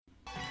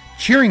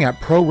Cheering at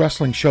pro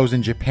wrestling shows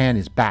in Japan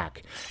is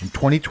back, and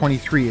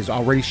 2023 is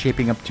already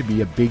shaping up to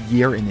be a big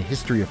year in the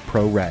history of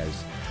pro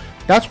res.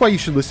 That's why you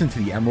should listen to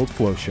the Emerald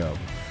Flow Show.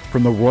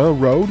 From the Royal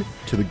Road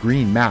to the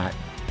Green Mat,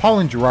 Paul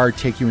and Gerard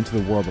take you into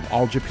the world of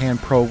All Japan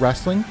Pro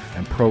Wrestling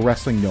and Pro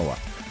Wrestling Noah.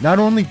 Not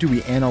only do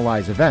we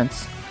analyze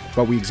events,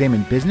 but we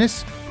examine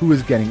business, who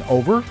is getting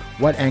over,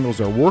 what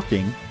angles are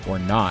working or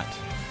not.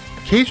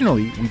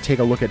 Occasionally, we take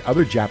a look at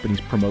other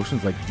Japanese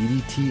promotions like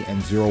DDT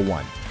and Zero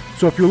One.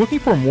 So if you're looking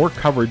for more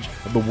coverage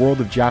of the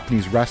world of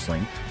Japanese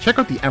wrestling, check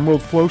out the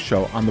Emerald Flow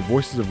Show on the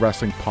Voices of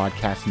Wrestling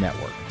Podcast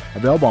Network,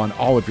 available on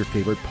all of your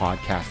favorite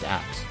podcast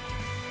apps.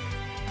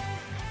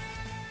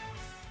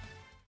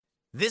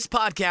 This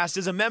podcast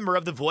is a member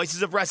of the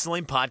Voices of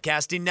Wrestling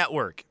Podcasting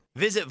Network.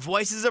 Visit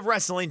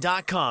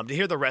voicesofwrestling.com to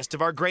hear the rest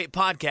of our great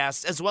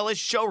podcasts, as well as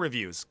show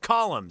reviews,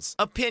 columns,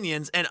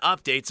 opinions, and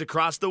updates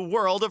across the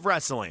world of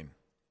wrestling.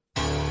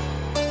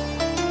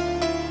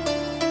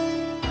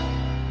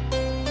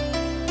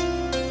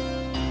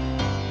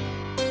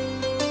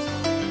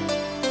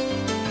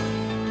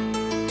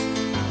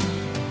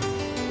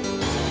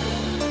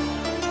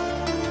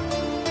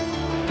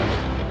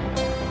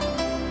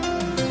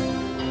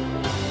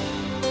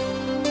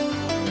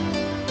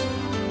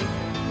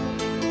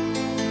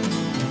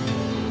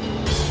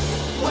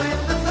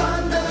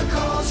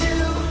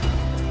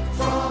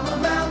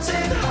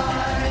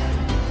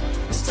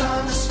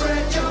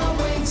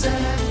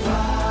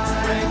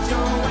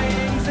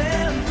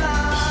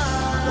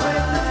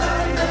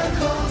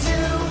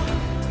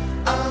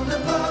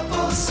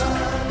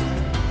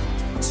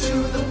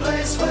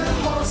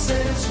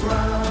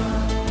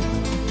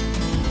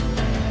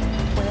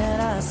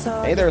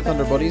 Hey there,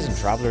 Thunder Buddies and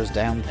Travelers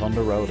down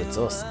Thunder Road. It's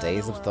us,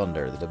 Days of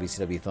Thunder, the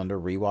WCW Thunder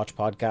rewatch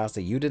podcast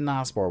that you didn't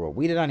ask for, but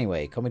we did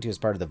anyway, coming to you as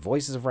part of the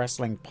Voices of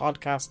Wrestling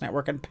Podcast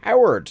Network and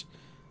powered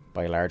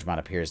by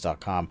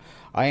LargeManAppears.com.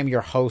 I am your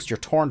host, your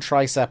torn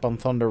tricep on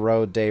Thunder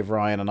Road, Dave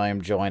Ryan, and I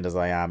am joined, as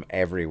I am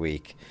every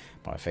week,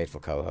 by my faithful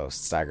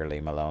co-host, Stagger Lee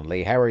Malone.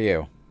 Lee, how are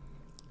you?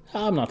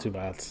 I'm not too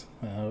bad.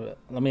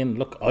 I mean,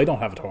 look, I don't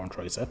have a torn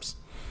triceps.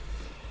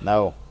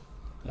 No.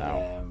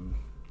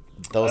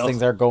 Those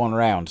things are going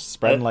around,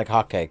 spreading like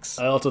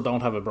hotcakes. I also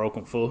don't have a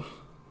broken foot,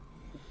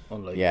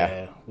 unlike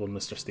one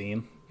Mr.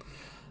 Steen.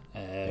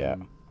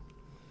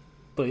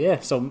 But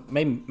yeah, so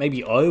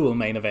maybe I will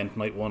main event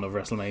night one of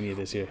WrestleMania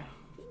this year.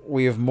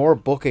 We have more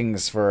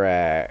bookings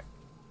for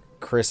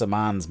Chris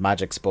Amman's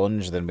Magic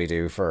Sponge than we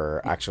do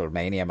for actual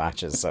Mania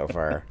matches so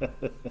far.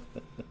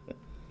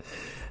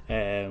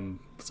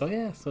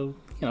 So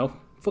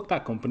fuck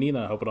that company, and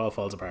I hope it all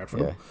falls apart for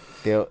them.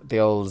 The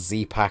old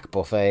Z-Pack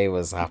buffet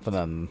was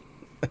happening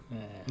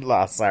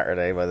last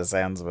Saturday by the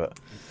sounds of it.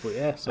 But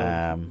yeah,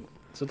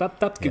 so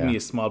that's giving me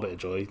a small bit of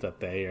joy that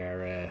they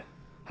are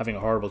having a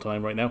horrible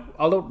time right now.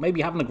 Although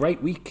maybe having a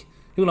great week.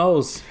 Who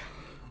knows?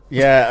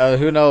 Yeah,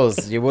 who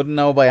knows? You wouldn't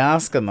know by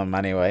asking them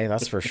anyway,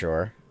 that's for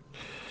sure.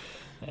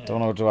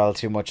 Don't know dwell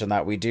too much on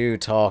that. We do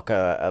talk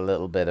a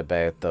little bit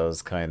about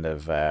those kind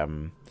of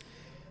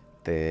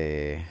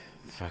the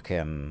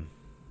fucking...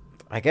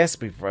 I guess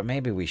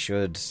maybe we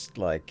should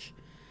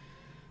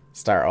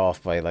start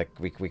off by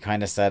we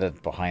kind of said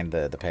it behind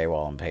the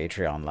paywall on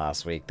Patreon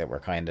last week that we're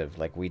kind of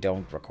we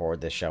don't record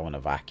this show in a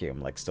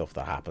vacuum. Stuff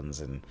that happens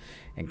in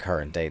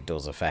current day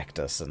does affect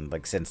us, and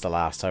since the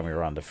last time we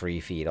were on the free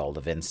feed, all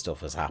the Vince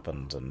stuff has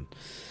happened. And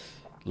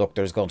look,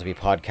 there's going to be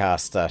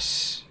podcasts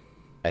that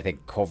I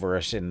think cover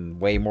it in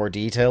way more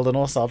detail than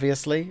us,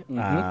 obviously,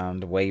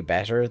 and way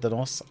better than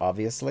us,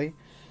 obviously.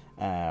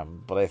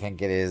 But I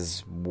think it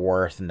is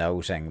worth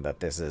noting that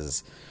this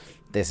is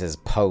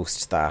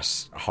post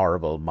that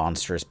horrible,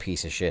 monstrous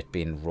piece of shit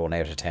being run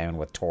out of town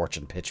with torch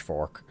and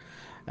pitchfork.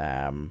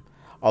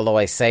 Although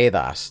I say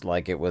that,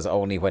 it was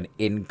only when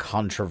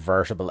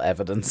incontrovertible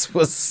evidence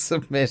was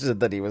submitted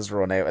that he was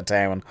run out of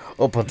town.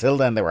 Up until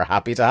then, they were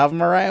happy to have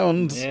him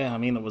around. Yeah, I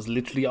mean, it was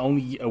literally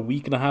only a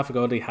week and a half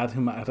ago they had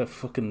him at a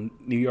fucking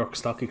New York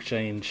Stock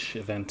Exchange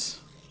event.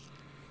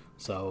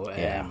 So,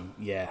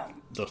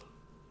 just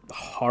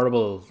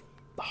horrible,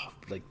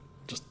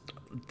 just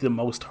the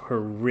most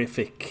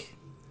horrific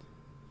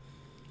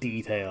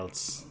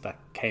details that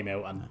came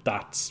out, and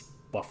that's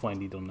what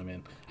finally done him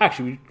in.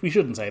 Actually, we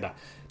shouldn't say that.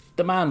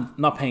 The man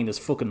not paying his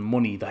fucking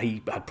money that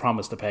he had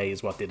promised to pay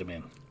is what did him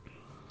in.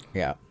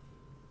 Yeah.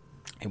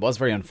 It was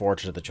very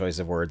unfortunate, the choice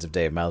of words of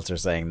Dave Meltzer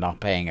saying not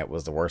paying it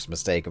was the worst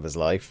mistake of his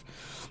life.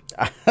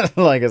 It's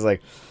know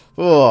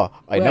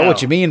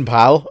what you mean,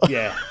 pal.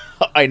 Yeah.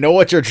 I know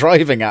what you're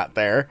driving at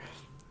there.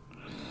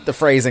 The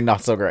phrasing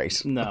not so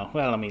great. No,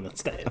 well, I mean,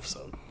 it's Dave,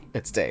 so...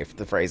 It's Dave.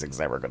 The phrasing's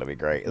never going to be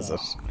great, is it?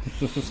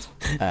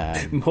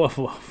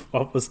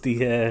 What was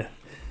the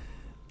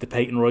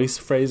Peyton Royce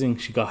phrasing?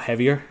 She got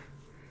heavier?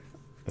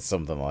 It's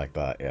something like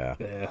that, yeah.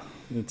 Yeah,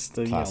 it's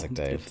the classic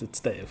Dave. It's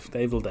Dave.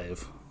 Dave will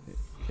Dave.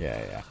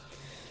 Yeah.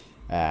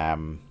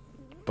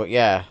 But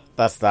yeah,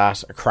 that's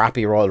that. A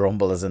crappy Royal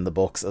Rumble is in the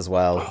books as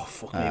well. Oh,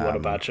 fuck me, what a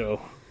bad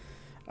show.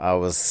 I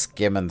was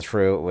skimming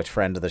through it with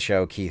friend of the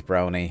show, Keith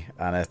Brony,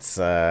 and it's,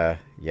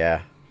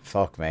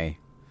 fuck me.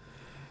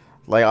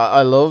 Like,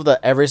 I love that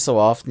every so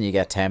often you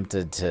get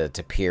tempted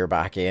to peer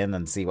back in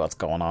and see what's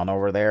going on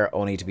over there,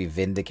 only to be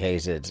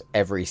vindicated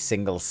every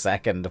single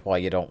second why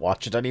you don't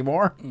watch it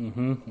anymore.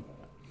 Mm-hmm.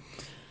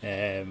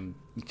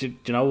 Do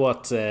you know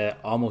what's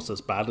almost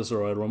as bad as the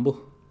Royal Rumble?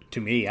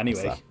 To me,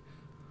 anyway.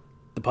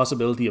 The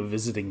possibility of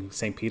visiting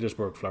St.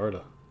 Petersburg,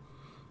 Florida.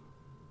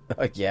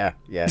 Yeah,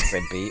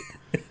 St. Pete.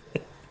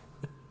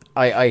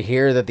 I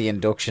hear that the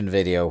induction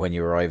video when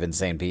you arrive in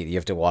St. Pete, you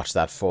have to watch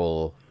that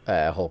full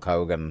Hulk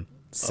Hogan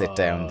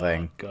sit-down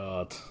thing. Oh,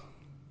 God.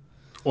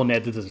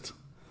 Unedited.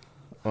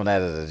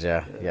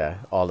 Yeah.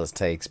 All his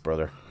takes,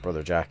 brother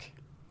Jack.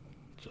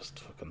 Just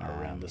fucking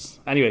horrendous.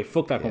 Anyway,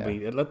 fuck that company.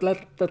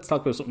 Let's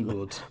talk about something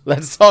good.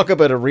 Let's talk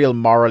about a real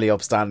morally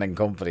upstanding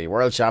company.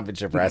 World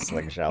Championship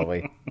Wrestling, shall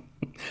we?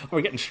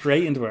 We're getting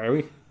straight into it, are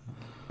we?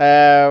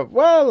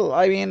 Well,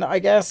 I mean, I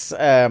guess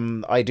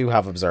I do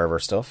have Observer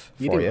stuff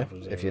for you,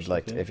 if you'd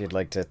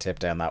like to tip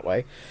down that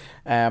way.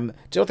 Do you know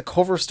what the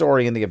cover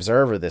story in the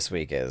Observer this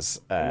week is?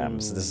 So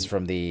this is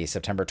from the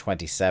September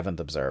 27th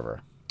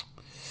Observer.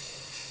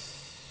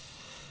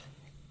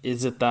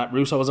 Is it that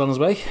Russo was on his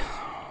way?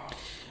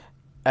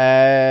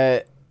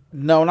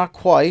 No, not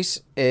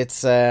quite.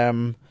 It's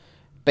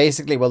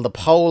basically, well, the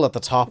poll at the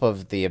top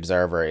of the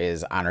Observer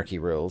is Anarchy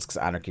Rules, because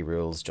Anarchy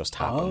Rules just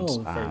happened. Oh,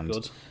 very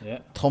good. Yeah.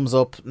 Thumbs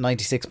up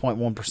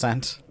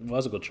 96.1%. It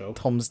was a good show.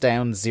 Thumbs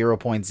down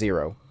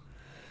 0.0.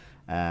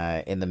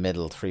 In the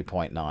middle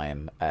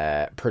 3.9.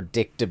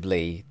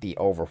 Predictably, the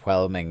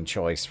overwhelming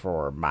choice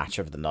for match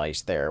of the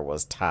night there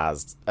was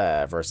Taz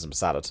versus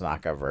Masato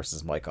Tanaka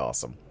versus Mike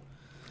Awesome.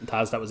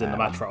 Taz, that was in the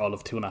match for all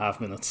of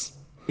 2.5 minutes.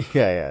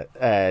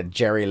 Yeah.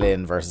 Jerry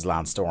Lynn versus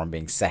Lance Storm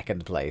being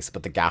second place,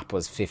 but the gap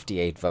was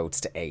 58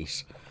 votes to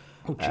 8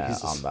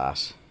 on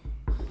that.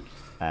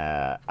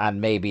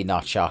 And maybe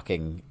not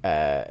shocking,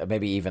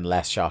 maybe even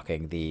less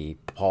shocking, the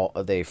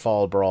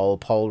Fall Brawl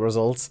poll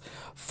results.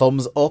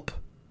 Thumbs up.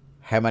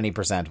 How many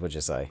percent would you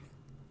say?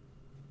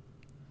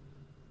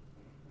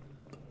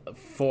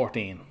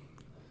 14.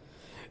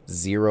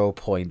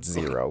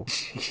 0.0.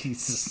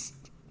 Jesus.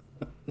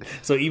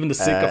 So even the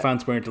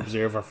sycophants weren't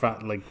Observer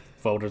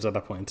voters at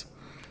that point.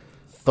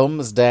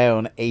 Thumbs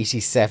down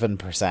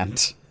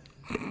 87%.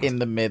 In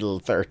the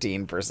middle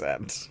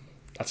 13%.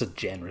 That's a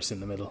generous in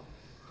the middle.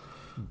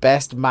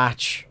 Best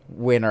match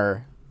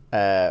winner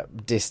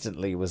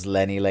distantly was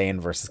Lenny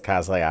Lane versus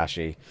Kaz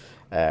Hayashi.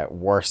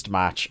 Worst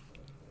match,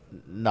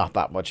 not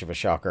that much of a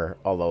shocker,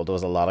 although there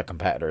was a lot of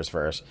competitors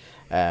for it.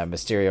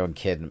 Mysterio,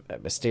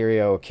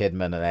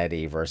 Kidman and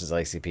Eddie versus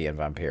ICP and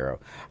Vampiro.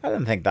 I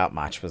didn't think that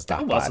match was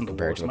that bad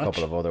compared to a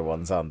couple of other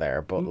ones on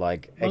there, but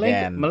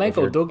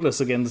Malenko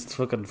Douglas against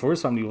fucking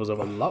First Family was a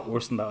lot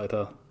worse than that, I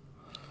thought.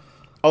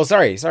 Oh,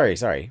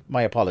 sorry.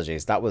 My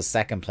apologies. That was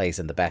second place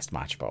in the best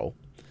match poll.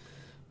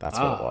 That's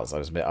what it was.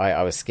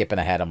 I was skipping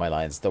ahead on my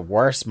lines. The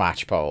worst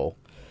match poll,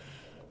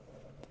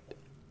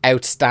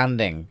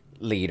 outstanding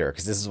leader,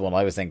 because this is one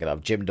I was thinking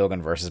of, Jim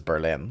Duggan versus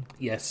Berlin.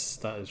 Yes,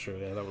 that is true.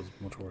 Yeah, that was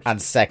much worse.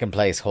 And second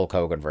place, Hulk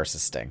Hogan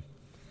versus Sting.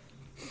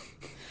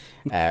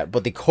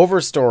 But the cover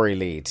story,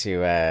 Lee, to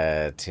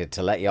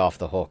let you off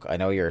the hook. I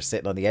know you're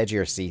sitting on the edge of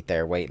your seat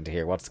there waiting to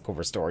hear what's the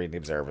cover story in the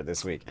Observer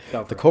this week.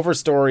 The cover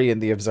story in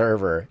the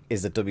Observer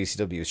is that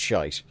WCW is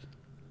shite.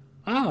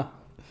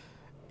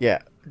 Yeah,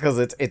 because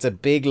it's a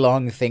big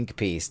long think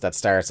piece that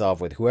starts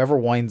off with whoever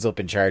winds up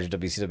in charge of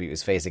WCW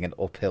is facing an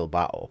uphill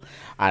battle,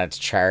 and it's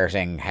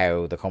charting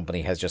how the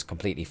company has just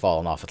completely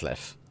fallen off a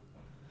cliff.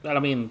 And I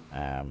mean,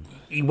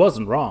 he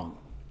wasn't wrong.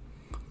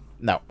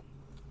 No.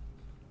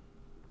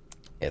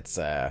 It's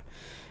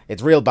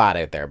real bad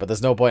out there, but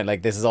there's no point.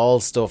 Like, this is all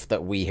stuff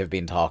that we have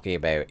been talking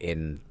about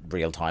in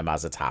real time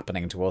as it's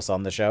happening to us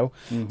on the show.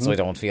 Mm-hmm. So I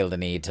don't feel the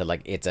need to,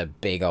 like, it's a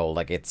big old,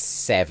 like, it's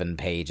 7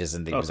 pages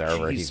in the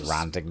Observer Jesus. He's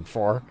ranting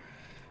for.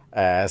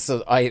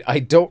 So I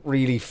don't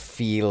really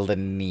feel the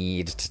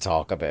need to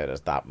talk about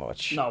it that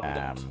much. No, we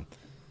don't.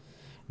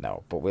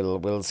 No, but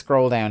we'll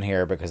scroll down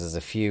here because there's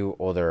a few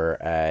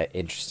other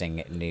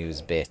interesting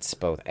news bits,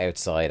 both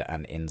outside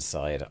and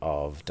inside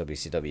of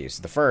WCW.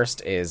 So the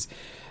first is,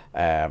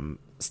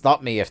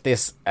 stop me if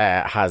this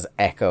has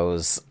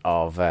echoes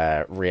of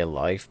real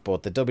life,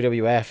 but the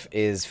WWF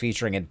is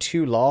featuring in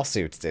 2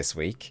 lawsuits this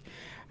week,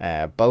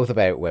 both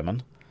about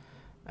women.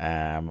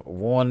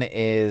 One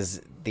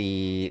is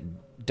the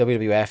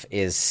WWF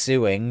is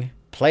suing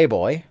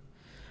Playboy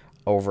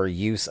over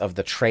use of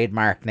the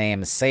trademark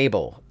name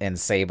Sable in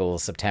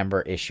Sable's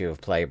September issue of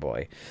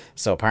Playboy.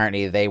 So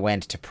apparently they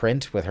went to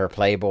print with her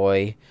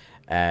Playboy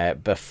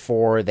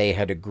before they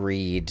had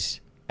agreed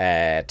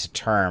to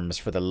terms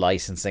for the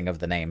licensing of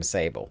the name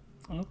Sable.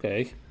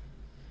 Okay.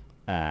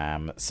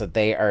 So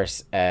they are...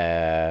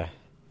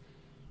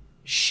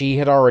 she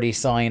had already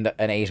signed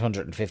an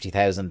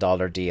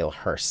 $850,000 deal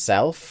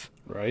herself.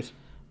 Right.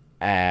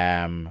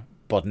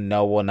 But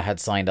no one had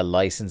signed a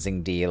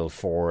licensing deal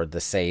for the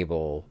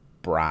Sable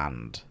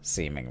brand,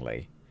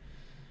 seemingly.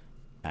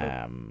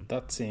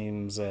 That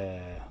seems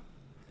a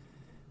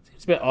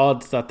bit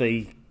odd that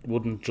they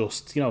wouldn't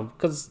just,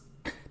 because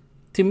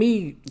to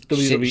me,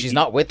 WWE... She's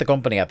not with the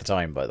company at the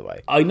time, by the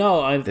way. I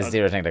know. This is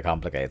the other thing that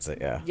complicates it,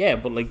 yeah. Yeah,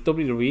 but like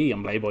WWE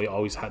and Playboy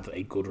always had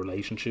a good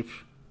relationship.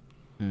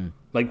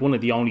 Like one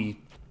of the only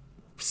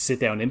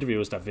sit-down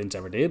interviews that Vince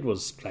ever did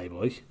was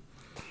Playboy.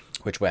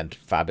 Which went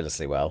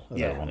fabulously well,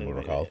 as everyone will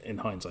recall. In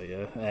hindsight,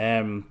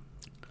 yeah.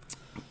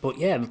 But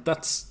yeah,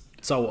 that's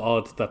so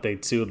odd that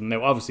they'd sued him.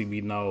 Now, obviously,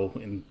 we know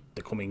in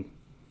the coming,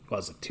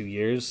 2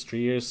 years, 3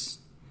 years,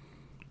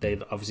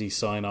 they'd obviously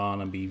sign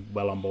on and be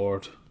well on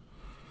board.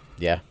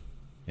 Yeah.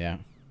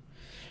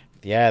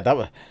 That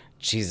was...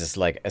 Jesus,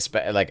 like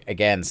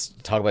again,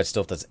 talk about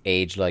stuff that's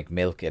aged like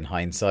milk in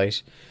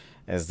hindsight.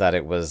 Is that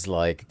it was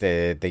like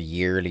the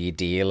yearly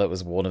deal. It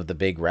was one of the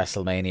big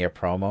WrestleMania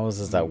promos.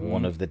 Is that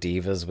one of the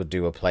divas would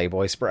do a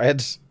Playboy spread?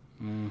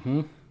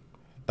 Mm-hmm.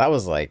 That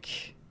was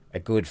like a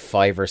good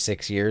 5 or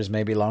 6 years,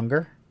 maybe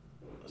longer.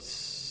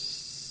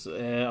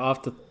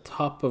 Off the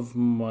top of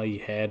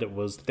my head, it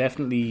was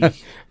definitely...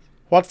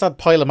 What's that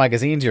pile of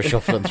magazines you're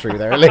shuffling through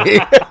there, Lee?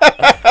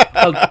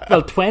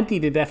 well, 20,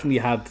 they definitely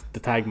had the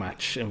tag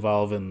match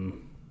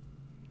involving...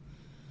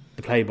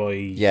 the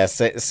Playboy. Yeah,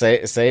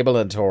 Sable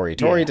and Tori.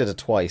 Tori did it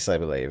twice, I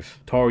believe.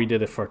 Tori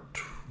did it for...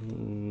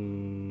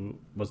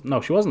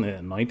 she wasn't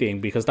in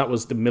 19 because that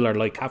was the Miller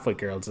Lite Catholic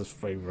Girls,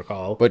 if I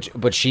recall.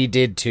 But she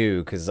did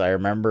too, because I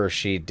remember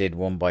she did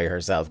one by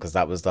herself, because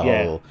that was the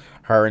whole...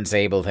 Her and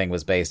Sable thing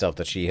was based off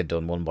that she had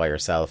done one by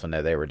herself and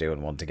now they were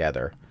doing one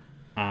together.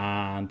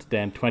 And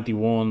then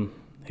 21,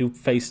 who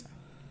faced...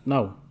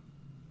 No.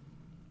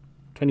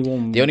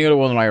 21... The only other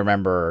one I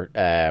remember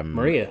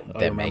Maria.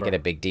 Making a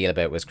big deal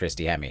about was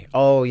Christy Hemme.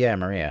 Oh, yeah,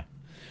 Maria.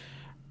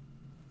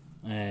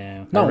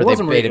 No, it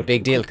wasn't Maria. Made a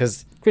big deal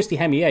because... Christy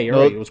Hemme, yeah, you're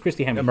right. It was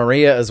Christy Hemme.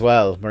 Maria as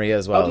well. As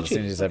did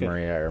soon as you said okay.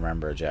 Maria, I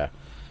remembered, yeah.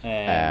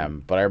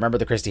 But I remember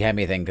the Christy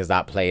Hemme thing because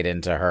that played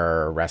into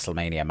her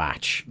WrestleMania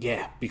match.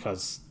 Yeah,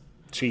 because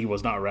she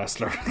was not a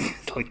wrestler.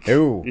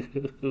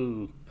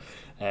 Ooh.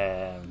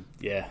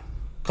 Yeah.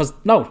 Because,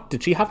 no,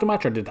 did she have the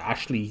match or did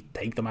Ashley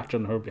take the match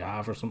on her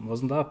behalf or something?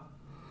 Wasn't that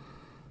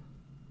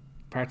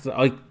part of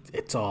the...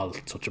 it's all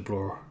such a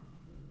blur.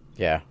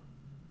 Yeah.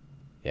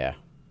 I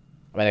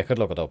mean, I could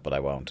look it up, but I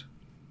won't.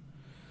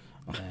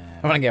 I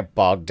want to get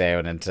bogged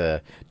down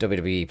into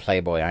WWE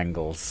Playboy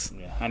angles.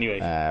 Yeah. Anyway,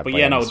 but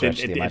yeah, no,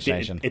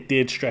 it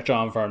did stretch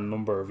on for a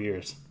number of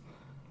years.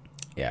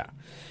 Yeah.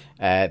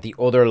 The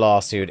other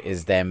lawsuit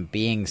is them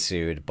being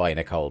sued by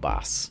Nicole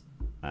Bass,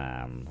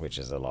 which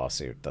is a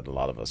lawsuit that a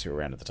lot of us who were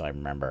around at the time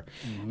remember.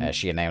 Mm-hmm.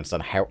 She announced on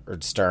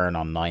Howard Stern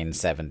on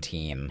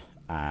 9/17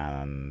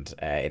 and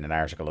in an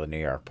article in the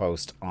New York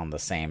Post on the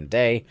same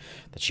day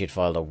that she had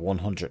filed a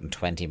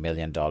 $120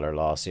 million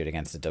lawsuit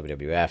against the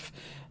WWF.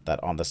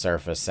 That on the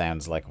surface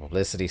sounds like a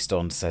publicity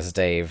stunt, says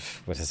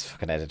Dave with his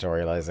fucking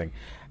editorializing.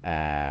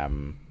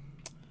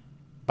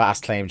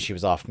 Bass claimed she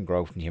was often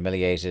groped and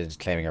humiliated,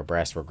 claiming her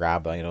breasts were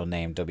grabbed by an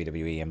unnamed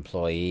WWE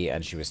employee,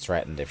 and she was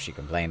threatened if she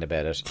complained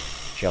about it.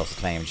 She also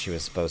claimed she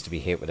was supposed to be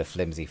hit with a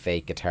flimsy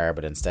fake guitar,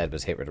 but instead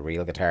was hit with a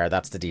real guitar.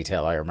 That's the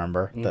detail I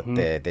remember. Mm-hmm.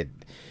 That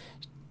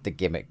the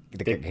gimmick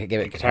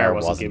guitar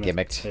wasn't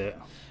gimmicked.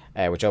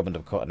 Yeah. Which opened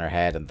up a cut in her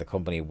head, and the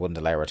company wouldn't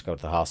allow her to go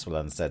to the hospital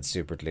and instead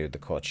super glued the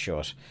cut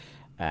shut.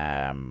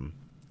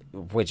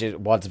 Which is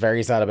what's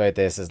very sad about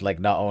this is like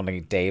not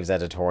only Dave's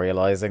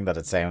editorializing that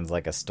it sounds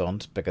like a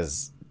stunt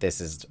because this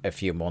is a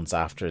few months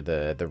after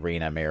the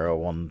Rena Miro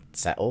one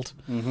settled.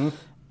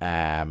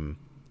 Mm-hmm.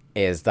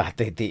 Is that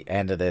the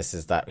end of this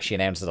is that she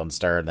announced it on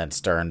Stern, then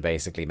Stern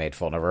basically made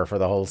fun of her for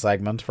the whole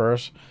segment for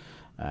it,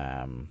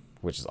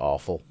 which is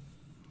awful.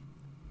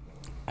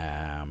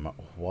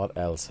 What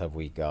else have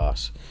we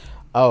got?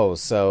 Oh,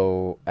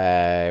 so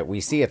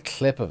we see a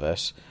clip of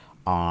it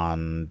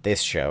on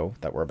this show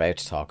that we're about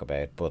to talk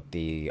about, but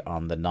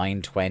on the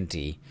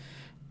 920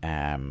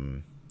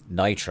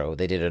 Nitro,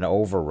 they did an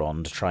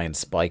overrun to try and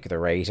spike the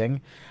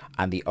rating,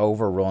 and the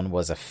overrun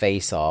was a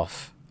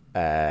face-off,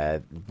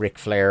 Ric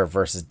Flair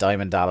versus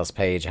Diamond Dallas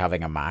Page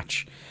having a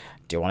match.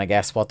 Do you want to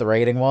guess what the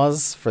rating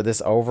was for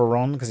this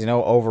overrun? Because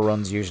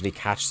overruns usually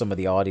catch some of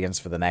the audience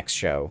for the next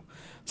show,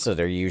 so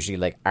they're usually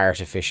like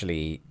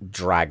artificially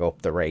drag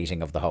up the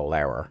rating of the whole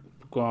hour.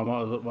 Go on,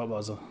 what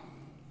was it?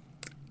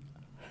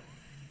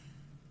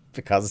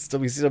 Because it's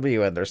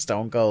WCW and they're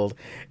stone cold,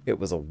 it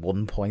was a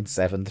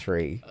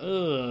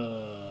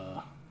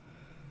 1.73.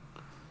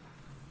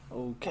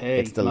 Okay.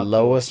 It's the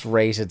lowest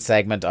rated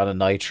segment on a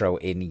Nitro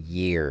in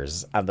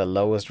years, and the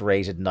lowest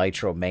rated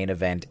Nitro main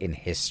event in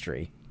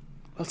history.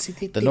 Well,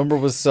 see, the number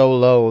was so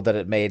low that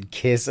it made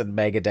Kiss and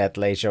Megadeth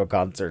Late Show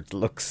concerts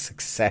look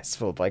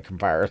successful by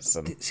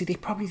comparison. See, they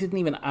probably didn't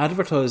even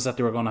advertise that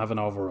they were going to have an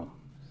overrun.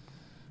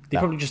 They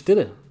probably just did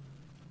it.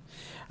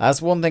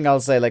 That's one thing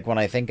I'll say, like, when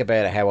I think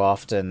about how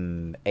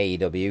often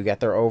AEW get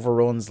their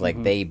overruns,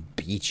 like, they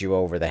beat you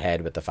over the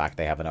head with the fact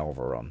they have an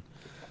overrun.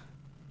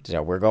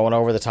 We're going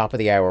over the top of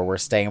the hour, we're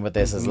staying with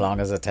this as long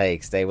as it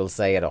takes. They will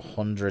say it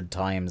 100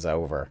 times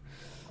over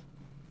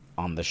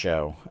on the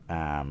show.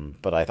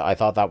 But I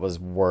thought that was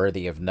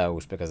worthy of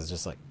note, because it's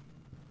just like,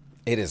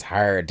 it is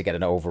hard to get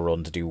an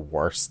overrun to do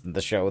worse than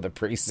the show that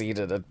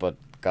preceded it, but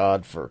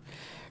God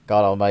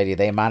Almighty,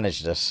 they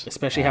managed it.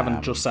 Especially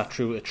having just sat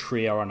through a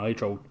 3-hour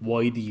Nitro,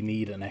 why do you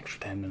need an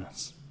extra 10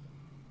 minutes?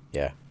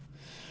 Yeah.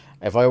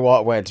 If I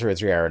went through a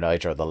 3-hour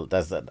Nitro,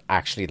 that's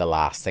actually the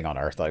last thing on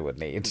earth I would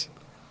need.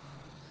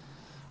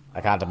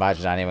 I can't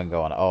imagine anyone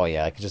going, oh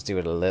yeah, I could just do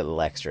it a little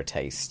extra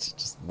taste.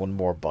 Just one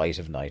more bite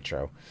of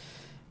Nitro.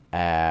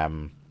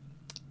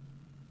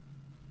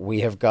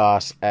 We have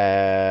got,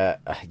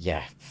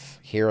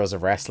 Heroes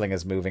of Wrestling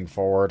is moving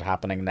forward,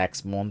 happening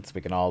next month. We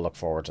can all look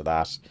forward to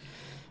that.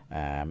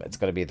 It's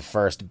going to be the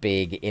first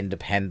big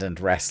independent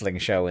wrestling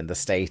show in the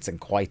States in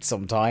quite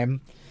some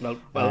time. Well,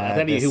 I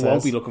tell you who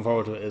won't be looking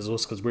forward to it is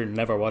us, because we're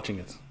never watching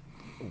it.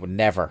 We're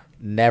never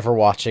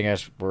watching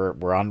it.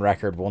 We're on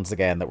record once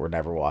again that we're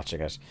never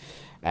watching it.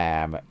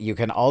 You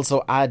can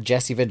also add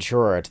Jesse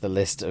Ventura to the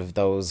list of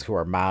those who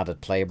are mad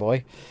at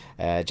Playboy.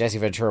 Jesse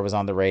Ventura was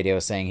on the radio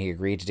saying he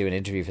agreed to do an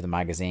interview for the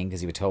magazine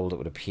because he was told it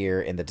would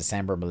appear in the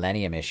December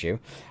Millennium issue.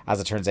 As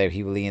it turns out,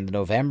 he will be in the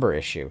November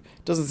issue.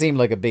 Doesn't seem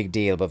like a big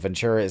deal, but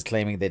Ventura is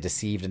claiming they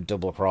deceived and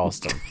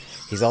double-crossed him.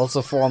 He's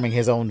also forming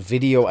his own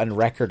video and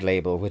record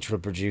label, which will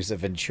produce a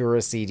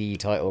Ventura CD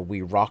titled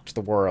We Rocked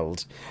the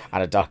World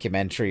and a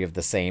documentary of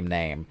the same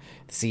name.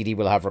 The CD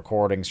will have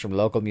recordings from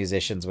local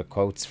musicians with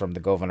quotes from the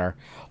governor,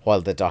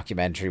 while the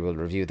documentary will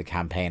review the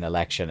campaign,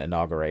 election,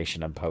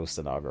 inauguration, and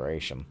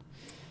post-inauguration.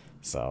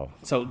 So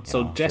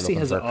Jesse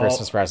has a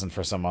Christmas present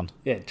for someone.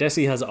 Yeah,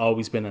 Jesse has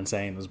always been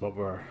insane, is what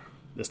we're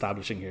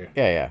establishing here.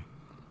 Yeah,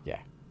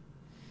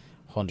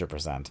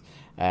 100%.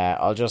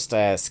 I'll just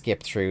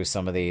skip through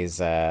some of these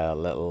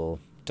little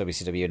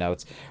WCW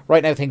notes.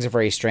 Right now things are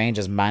very strange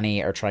as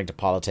many are trying to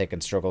politic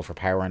and struggle for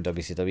power in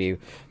WCW.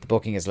 The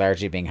booking is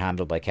largely being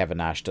handled by Kevin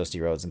Nash, Dusty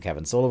Rhodes and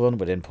Kevin Sullivan,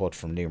 with input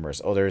from numerous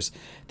others.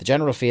 The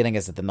general feeling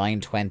is that the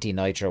 920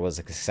 Nitro was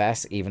a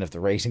success, even if the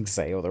ratings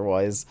say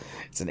otherwise.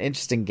 It's an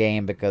interesting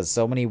game because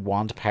so many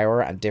want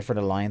power and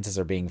different alliances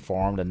are being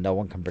formed and no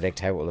one can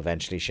predict how it will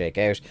eventually shake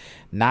out.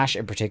 Nash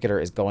in particular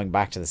is going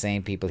back to the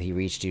same people he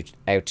reached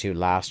out to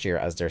last year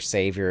as their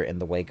saviour in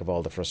the wake of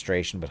all the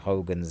frustration with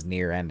Hogan's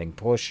never-ending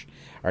push,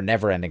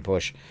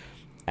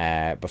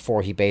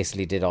 before he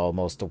basically did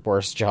almost the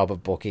worst job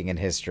of booking in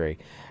history.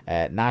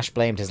 Nash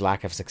blamed his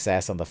lack of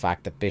success on the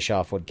fact that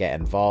Bischoff would get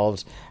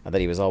involved and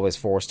that he was always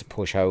forced to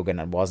push Hogan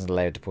and wasn't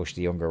allowed to push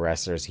the younger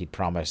wrestlers he'd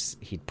promised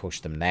he'd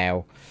push them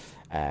now.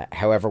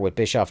 However, with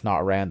Bischoff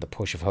not around, the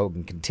push of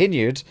Hogan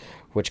continued,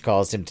 which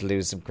caused him to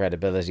lose some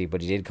credibility,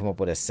 but he did come up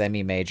with a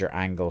semi-major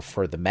angle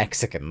for the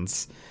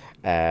Mexicans.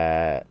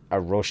 A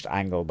rushed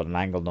angle, but an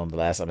angle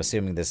nonetheless. I'm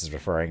assuming this is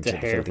referring to the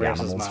Filthy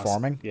Animals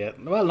forming. Yeah,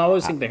 well, no, I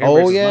was thinking the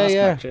Hair versus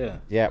Mask match.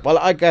 Yeah, well,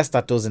 I guess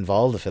that does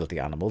involve the Filthy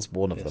Animals,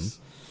 one of them.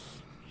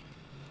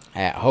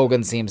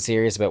 Hogan seems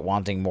serious about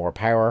wanting more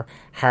power.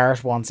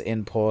 Hart wants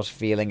input,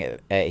 feeling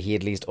he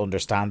at least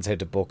understands how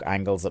to book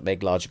angles that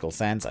make logical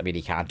sense. I mean,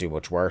 he can't do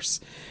much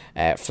worse.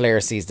 Flair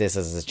sees this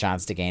as a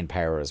chance to gain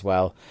power as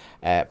well.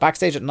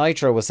 Backstage at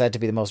Nitro was said to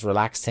be the most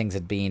relaxed things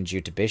had been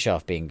due to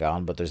Bischoff being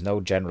gone, but there's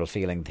no general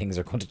feeling things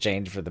are going to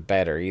change for the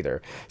better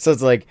either. So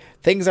it's like,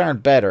 things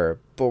aren't better,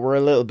 but we're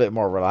a little bit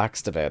more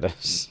relaxed about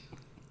it.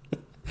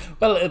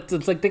 Well,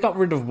 it's like they got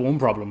rid of one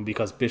problem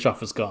because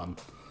Bischoff is gone.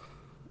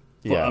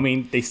 But, I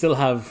mean, they still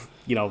have,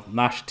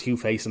 Nash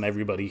two-facing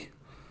everybody.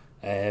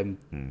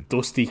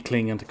 Dusty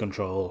clinging to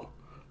control.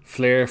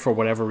 Flair, for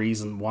whatever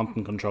reason,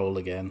 wanting control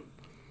again.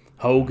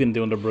 Hogan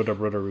doing the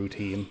brother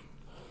routine.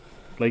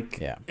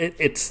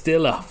 It's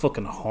still a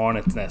fucking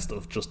hornet's nest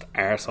of just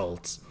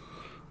arseholes.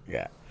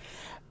 Yeah.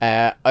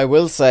 I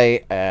will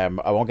say,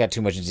 I won't get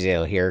too much into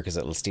detail here because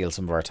it'll steal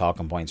some of our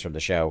talking points from the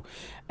show.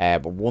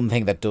 But one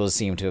thing that does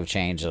seem to have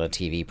changed in a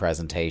TV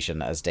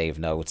presentation, as Dave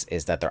notes,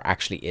 is that there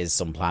actually is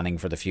some planning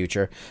for the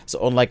future.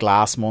 So unlike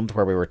last month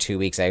where we were 2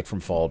 weeks out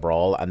from Fall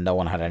Brawl and no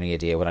one had any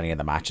idea what any of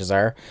the matches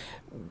are,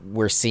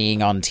 we're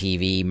seeing on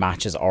TV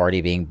matches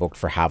already being booked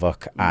for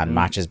Havoc and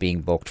matches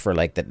being booked for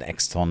like the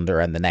next Thunder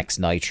and the next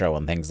Nitro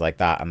and things like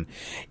that. And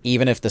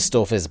even if the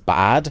stuff is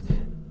bad,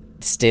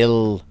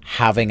 still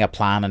having a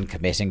plan and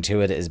committing to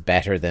it is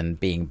better than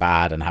being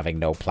bad and having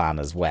no plan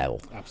as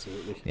well.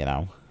 Absolutely.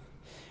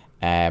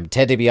 Ted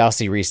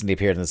DiBiase recently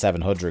appeared in the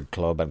 700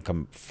 Club and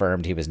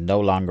confirmed he was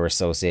no longer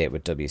associated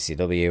with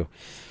WCW.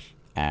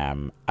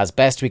 As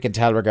best we can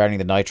tell regarding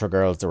the Nitro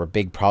Girls, there were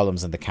big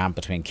problems in the camp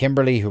between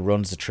Kimberly, who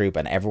runs the troupe,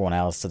 and everyone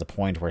else, to the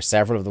point where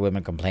several of the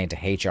women complained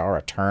to HR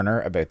at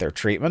Turner about their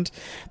treatment.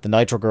 The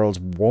Nitro Girls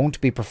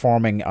won't be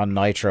performing on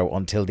Nitro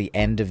until the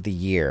end of the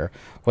year,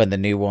 when the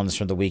new ones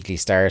from the weekly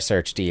Star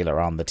Search deal are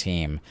on the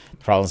team. The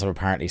problems have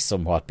apparently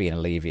somewhat been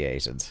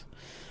alleviated.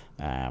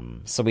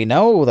 So we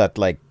know that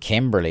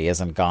Kimberly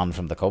isn't gone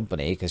from the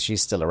company because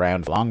she's still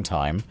around for a long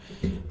time.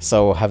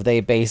 So have they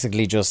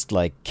basically just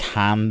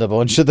canned a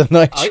bunch of the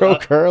Nitro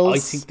Girls? I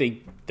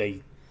think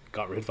they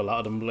got rid of a lot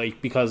of them,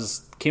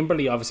 because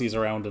Kimberly obviously is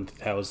around in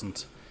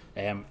 2000.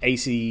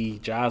 AC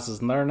Jazz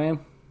isn't their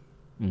name.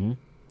 Mm-hmm.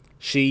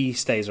 She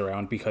stays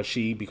around because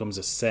she becomes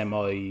a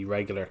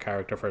semi-regular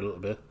character for a little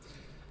bit.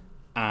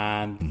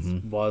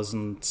 And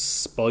wasn't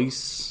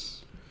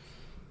Spice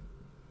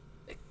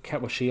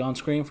Was she on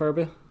screen for a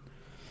bit?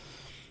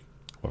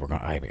 Well,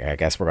 I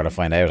guess we're going to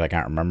find out. I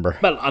can't remember.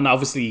 Well, and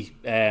obviously,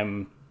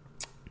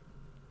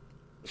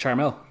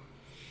 Charmel.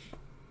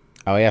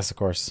 Oh, yes, of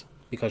course.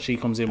 Because she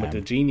comes in with the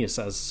Genius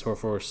as her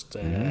first...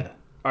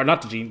 or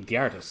not the Genius, the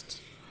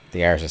artist.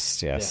 The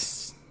artist,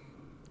 yes.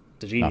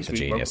 The Genius. Not the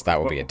Genius.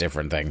 That would be a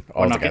different thing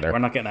we're altogether. We're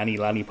not getting any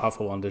Lanny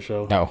Poffo on the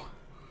show. No.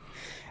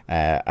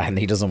 And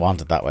he doesn't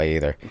want it that way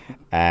either.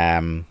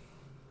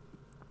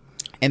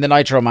 In the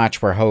Nitro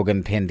match where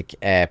Hogan pinned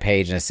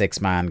Page in a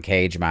 6-man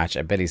cage match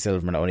and Billy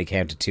Silverman only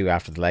counted 2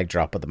 after the leg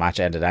drop, but the match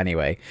ended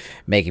anyway,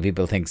 making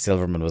people think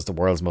Silverman was the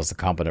world's most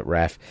incompetent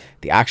ref.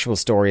 The actual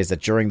story is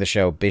that during the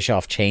show,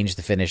 Bischoff changed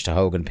the finish to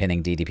Hogan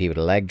pinning DDP with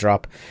a leg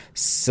drop.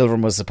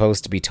 Silverman was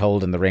supposed to be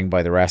told in the ring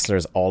by the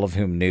wrestlers, all of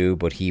whom knew,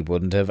 but he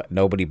wouldn't have.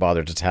 Nobody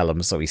bothered to tell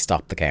him, so he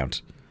stopped the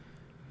count.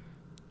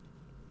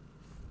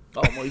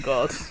 Oh my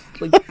god.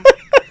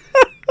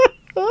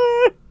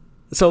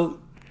 So...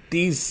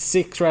 These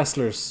 6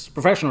 wrestlers,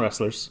 professional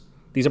wrestlers,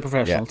 these are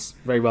professionals,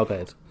 very well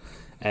paid.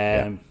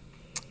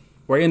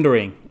 Were in the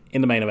ring,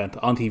 in the main event,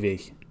 on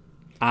TV.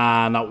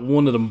 And not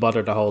one of them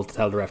bothered to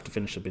tell the ref the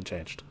finish had been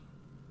changed.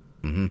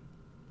 Mm-hmm.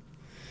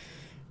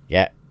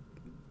 Yeah.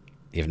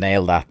 You've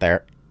nailed that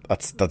there.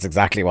 That's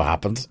exactly what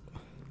happened.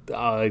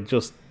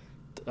 The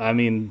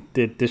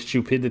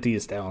stupidity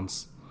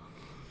astounds.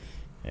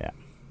 Yeah.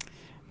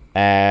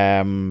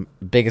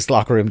 Biggest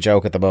locker room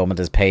joke at the moment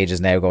is Paige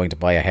is now going to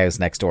buy a house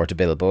next door to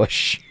Bill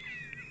Bush.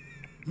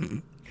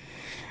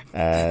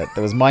 There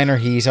was minor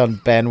heat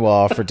on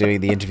Benoit for doing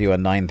the interview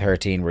on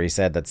 9:13 where he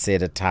said that Sid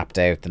had tapped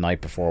out the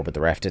night before but the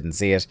ref didn't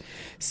see it.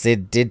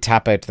 Sid did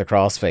tap out to the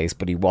crossface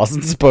but he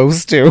wasn't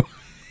supposed to.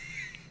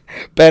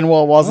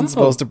 Benoit wasn't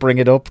supposed to bring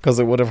it up because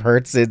it would have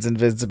hurt Sid's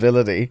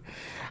invincibility,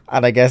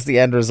 and I guess the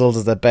end result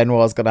is that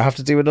Benoit is going to have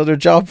to do another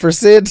job for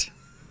Sid.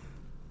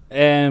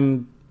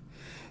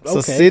 So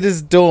Sid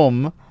is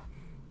dumb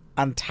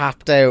and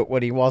tapped out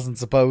when he wasn't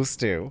supposed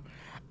to.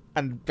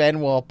 And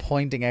Benoit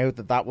pointing out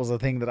that was a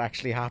thing that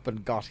actually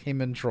happened got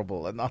him in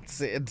trouble and not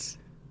Sid.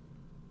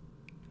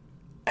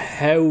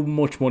 How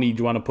much money do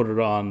you want to put it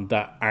on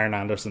that Arn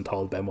Anderson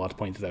told Benoit to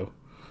point it out?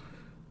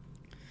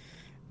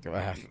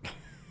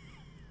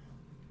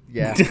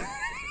 Yeah,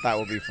 that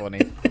would be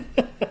funny.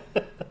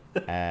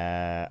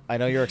 I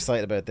know you're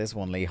excited about this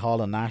one, Lee.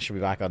 Hall and Nash will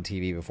be back on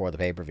TV before the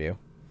pay-per-view.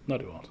 No,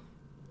 they won't.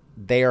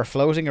 They are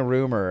floating a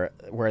rumour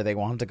where they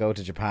want to go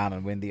to Japan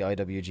and win the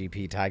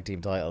IWGP tag team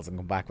titles and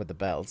come back with the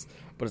belts,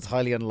 but it's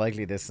highly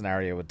unlikely this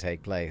scenario would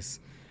take place.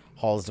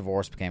 Hall's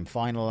divorce became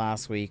final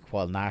last week,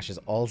 while Nash is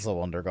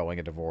also undergoing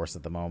a divorce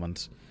at the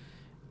moment.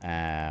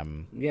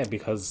 Yeah,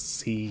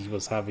 because he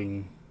was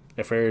having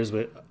affairs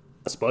with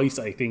Spice,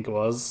 I think it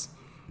was,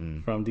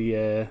 from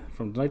the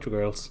Nitro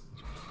Girls.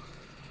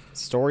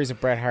 Stories of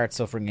Bret Hart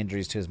suffering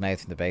injuries to his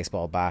mouth from the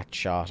baseball bat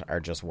shot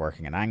are just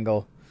working an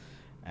angle.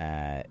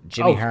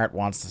 Jimmy Hart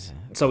wants to...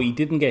 So he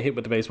didn't get hit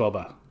with the baseball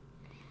bat?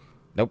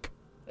 Nope.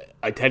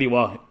 I tell you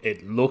what,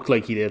 it looked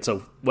like he did,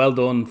 so well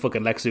done,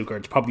 fucking Lex Luger.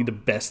 It's probably the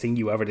best thing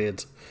you ever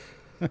did.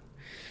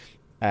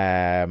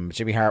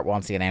 Jimmy Hart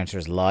wants the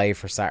announcers live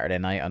for Saturday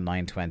night on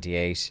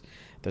 9:28.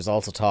 There's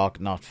also talk,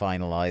 not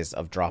finalised,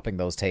 of dropping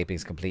those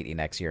tapings completely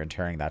next year and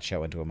turning that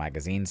show into a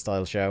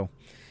magazine-style show.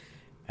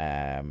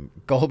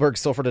 Goldberg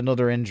suffered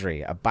another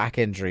injury, a back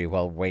injury,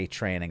 while weight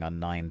training on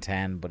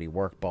 9:10, but he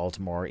worked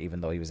Baltimore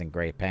even though he was in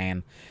great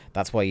pain.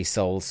 That's why he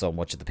sold so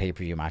much at the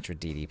pay-per-view match with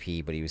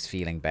DDP, but he was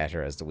feeling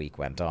better as the week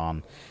went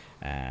on.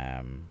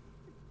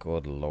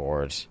 Good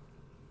lord.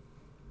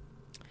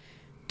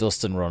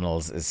 Dustin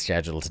Runnels is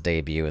scheduled to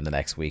debut in the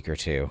next week or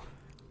two,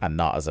 and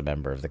not as a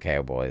member of the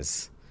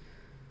Cowboys.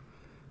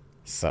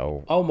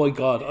 So, oh my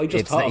god, I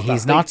just thought of that.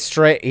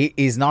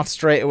 He's not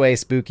straight away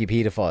spooky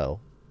paedophile,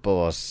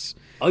 but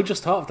I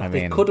just thought of that.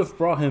 They could have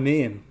brought him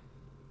in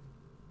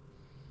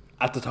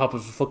at the top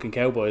of the fucking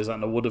Cowboys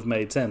and it would have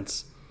made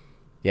sense.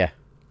 Yeah,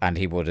 and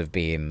he would have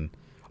been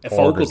a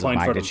focal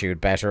point of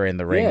magnitude better in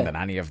the ring than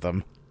any of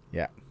them.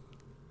 Yeah.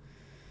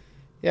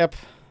 Yep.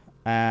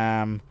 Oh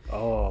man.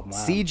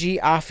 CG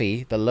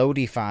Affy, the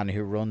Lodi fan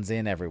who runs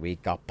in every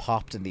week, got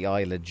popped in the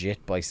eye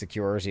legit by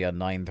security on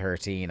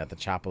 9:13 at the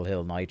Chapel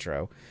Hill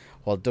Nitro.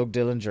 While Doug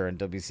Dillinger and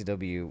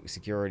WCW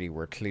security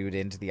were clued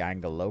into the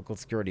angle, local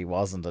security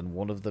wasn't, and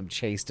one of them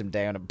chased him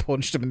down and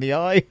punched him in the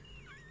eye.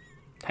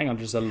 Hang on,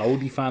 there's a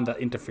Lodi fan that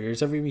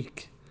interferes every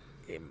week?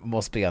 It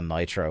must be on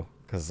Nitro,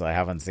 because I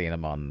haven't seen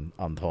him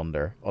on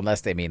Thunder,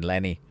 unless they mean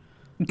Lenny.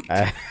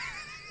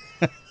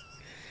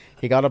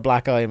 He got a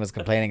black eye and was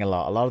complaining a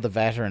lot. A lot of the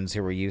veterans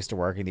who were used to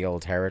working the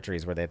old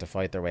territories where they had to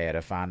fight their way out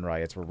of fan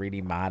riots were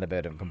really mad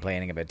about him,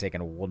 complaining about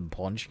taking one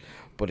punch.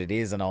 But it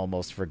is an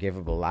almost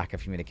forgivable lack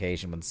of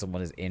communication when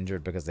someone is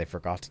injured because they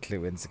forgot to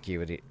clue in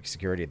security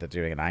that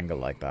they're doing an angle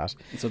like that.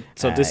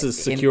 So this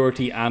is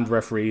security and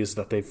referees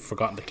that they've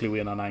forgotten to clue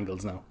in on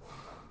angles now.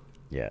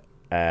 Yeah.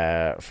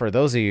 For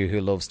those of you who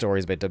love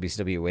stories about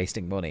WCW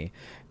wasting money,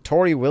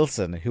 Tori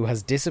Wilson, who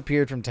has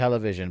disappeared from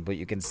television, but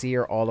you can see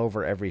her all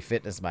over every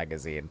fitness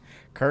magazine,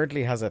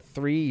 currently has a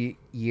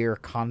 3-year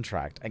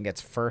contract and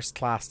gets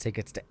first-class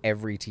tickets to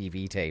every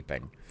TV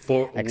taping.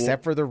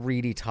 Except for the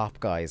really top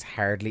guys,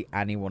 hardly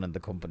anyone in the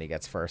company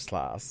gets first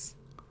class.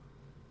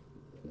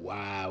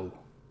 Wow.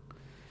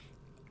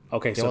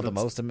 Okay, so the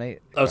most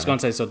amazing. I was going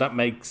to say, so that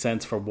makes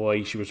sense for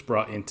why she was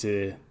brought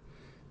into,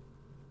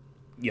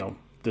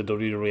 the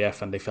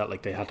WWF, and they felt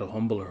like they had to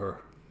humble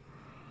her.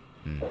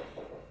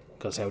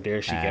 Because how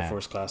dare she get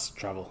first class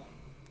travel?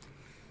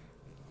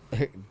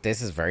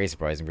 This is very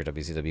surprising for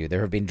WCW.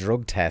 There have been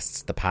drug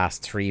tests the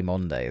past 3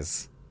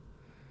 Mondays.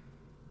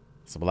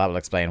 So that will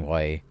explain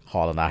why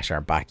Hall and Ash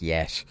aren't back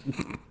yet.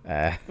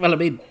 Well, I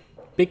mean,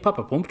 Big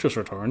Papa Pump just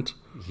returned.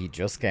 He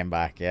just came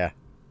back, yeah.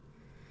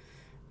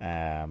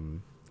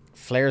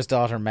 Flair's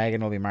daughter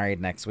Megan will be married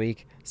next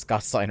week.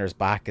 Scott Steiner's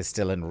back is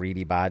still in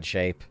really bad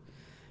shape.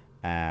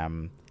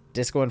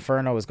 Disco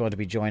Inferno is going to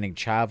be joining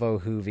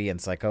Chavo, Hoovy, and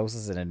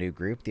Psychosis in a new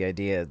group. The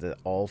idea is that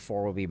all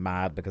 4 will be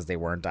mad because they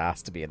weren't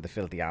asked to be in the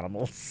Filthy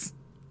Animals.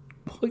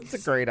 It's a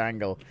great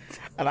angle.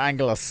 An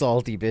angle of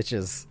salty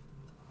bitches.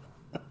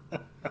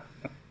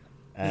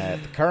 The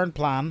current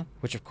plan,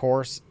 which of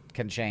course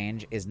can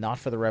change, is not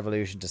for the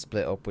Revolution to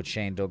split up with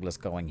Shane Douglas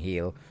going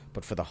heel,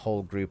 but for the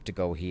whole group to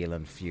go heel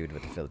and feud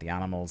with the Filthy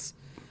Animals.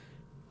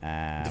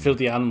 The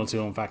Filthy Animals, who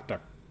in fact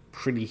are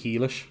pretty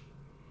heelish.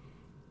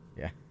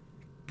 Yeah.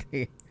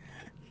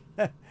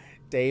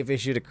 Dave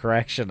issued a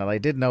correction, and I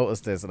did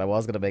notice this, and I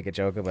was going to make a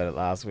joke about it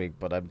last week,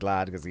 but I'm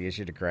glad because he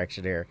issued a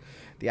correction here.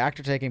 The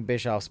actor taking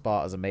Bischoff's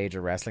spot as a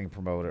major wrestling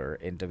promoter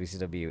in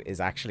WCW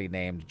is actually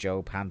named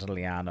Joe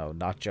Pantoliano,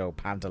 not Joe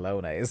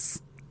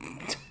Pantalones.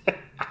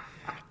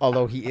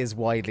 Although he is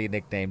widely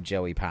nicknamed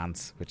Joey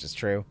Pants, which is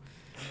true.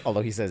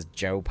 Although he says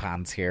Joe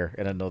Pants here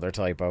in another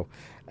typo.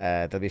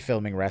 They'll be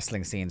filming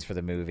wrestling scenes for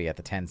the movie at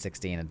the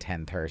 10:16 and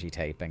 10:30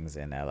 tapings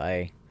in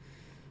LA.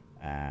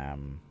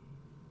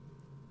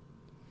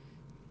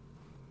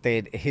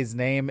 His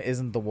name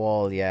isn't the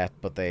Wall yet,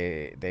 but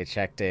they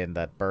checked in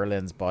that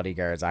Berlin's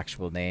bodyguard's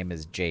actual name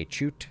is Jay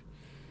Chute.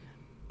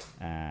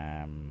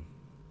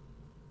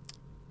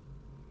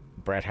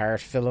 Bret Hart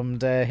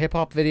filmed a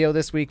hip-hop video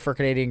this week for a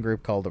Canadian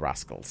group called The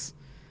Rascals.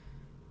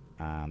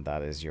 And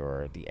that is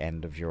the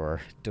end of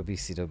your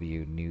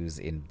WCW news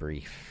in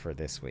brief for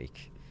this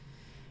week.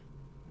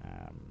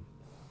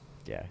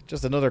 Yeah,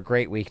 just another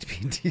great week to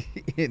be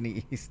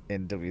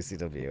in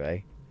WCW, eh?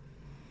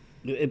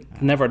 It's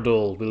never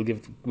dull.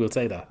 We'll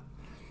say that.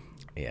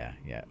 Yeah.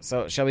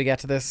 So, shall we get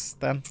to this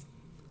then?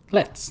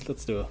 Let's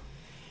do it.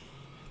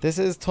 This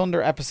is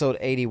Thunder episode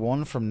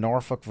 81 from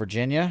Norfolk,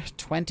 Virginia,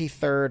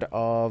 23rd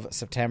of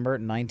September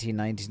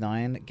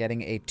 1999,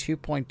 getting a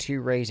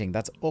 2.2 rating.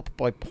 That's up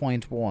by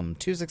 0.1.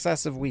 2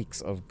 successive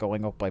weeks of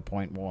going up by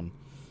 0.1.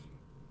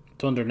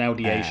 Thunder now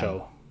the A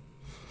show.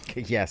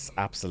 Yes,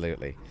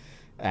 absolutely.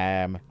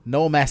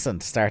 No messing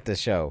to start this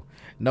show.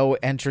 No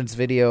entrance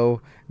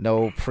video,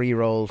 no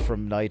pre-roll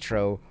from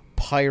Nitro,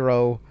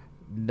 pyro,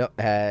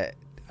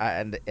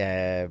 and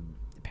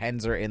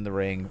Pens are in the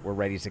ring. We're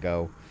ready to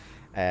go.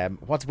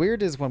 What's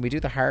weird is when we do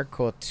the hard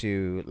cut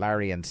to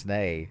Larry and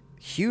Tenay,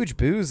 huge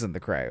boos in the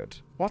crowd.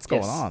 What's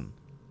going on?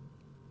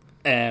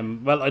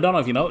 Well, I don't know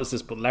if you noticed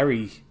this, but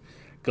Larry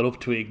got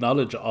up to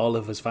acknowledge all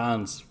of his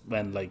fans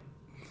when,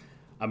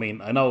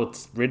 I know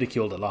it's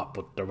ridiculed a lot,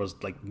 but there was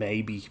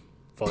maybe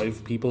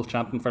 5 people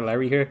chanting for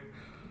Larry here.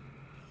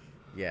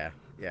 Yeah.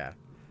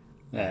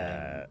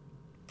 But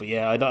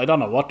yeah, I don't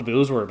know what the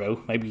boos were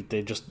about. Maybe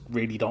they just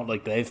really don't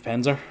like Dave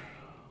Penzer.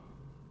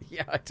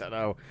 Yeah, I don't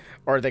know.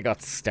 Or they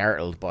got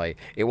startled by...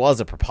 It was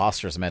a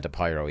preposterous amount of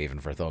pyro even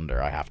for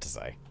Thunder, I have to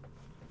say.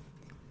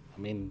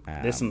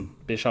 Listen,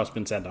 Bischoff's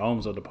been sent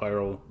home, so the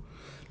pyro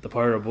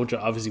budget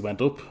obviously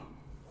went up.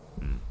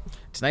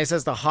 Tonight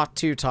says the hot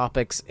 2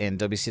 topics in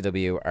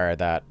WCW are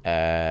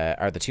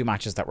the 2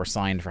 matches that were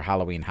signed for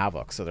Halloween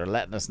Havoc. So they're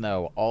letting us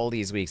know all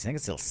these weeks. I think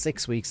it's still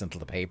 6 weeks until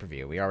the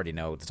pay-per-view. We already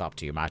know the top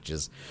 2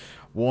 matches.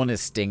 One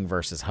is Sting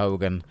versus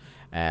Hogan.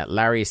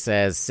 Larry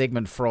says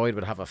Sigmund Freud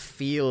would have a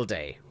field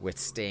day with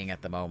Sting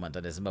at the moment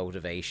and his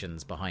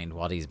motivations behind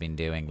what he's been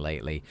doing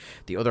lately.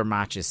 The other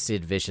match is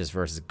Sid Vicious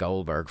versus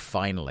Goldberg,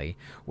 finally,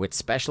 with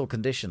special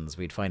conditions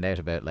we'd find out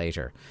about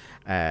later.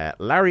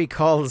 Larry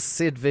calls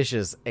Sid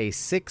Vicious a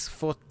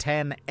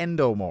 6'10"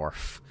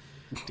 endomorph.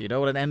 Do you know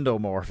what an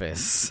endomorph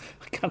is?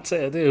 I can't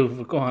say I do,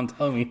 but go on,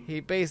 tell me. He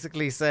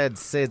basically said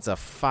Sid's a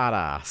fat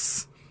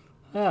ass.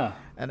 Ah.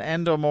 An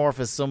endomorph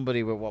is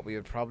somebody with what we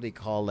would probably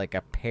call a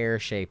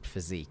pear-shaped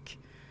physique,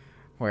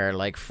 where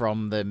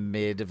from the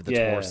mid of the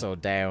torso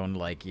down,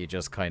 you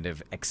just kind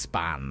of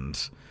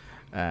expand.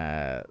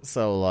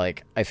 So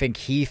I think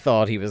he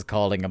thought he was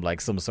calling him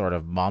some sort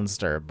of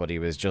monster, but he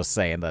was just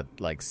saying that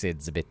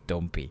Sid's a bit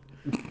dumpy.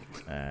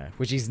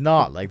 Which he's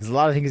not. There's a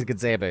lot of things you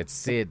could say about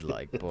Sid,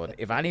 but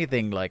if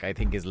anything, I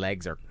think his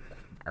legs are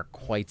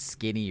quite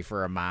skinny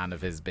for a man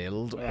of his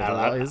build.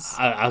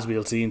 As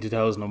we'll see in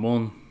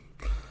 2001.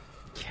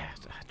 Yeah,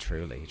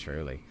 truly.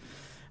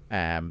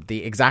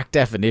 The exact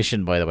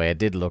definition, by the way, I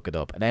did look it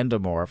up. An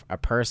endomorph, a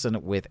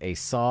person with a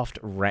soft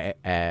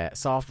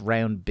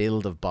round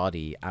build of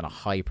body and a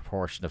high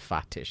proportion of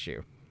fat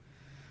tissue.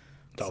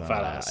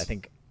 Fat ass.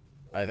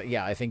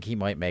 I think he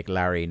might make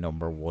Larry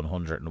number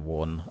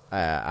 101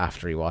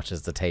 after he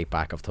watches the tape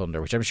back of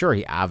Thunder, which I'm sure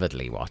he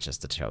avidly watches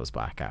the shows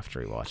back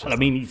after he watches. Well, I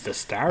mean, he's the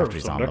star of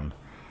Thunder.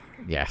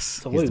 Yes,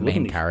 so he's the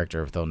main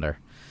character of Thunder.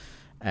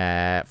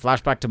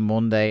 Flashback to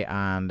Monday,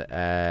 and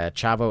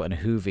Chavo and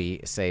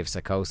Hoovy save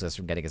Psychosis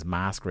from getting his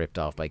mask ripped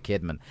off by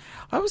Kidman.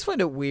 I always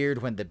find it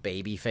weird when the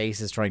baby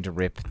face is trying to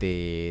rip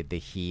the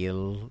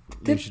heel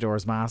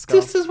luchador's mask off.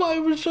 This is what I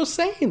was just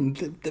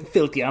saying. The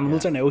filthy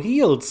animals are now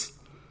heels.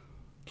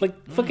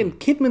 Like, fucking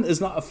Kidman is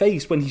not a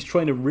face when he's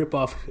trying to rip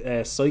off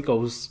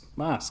Psycho's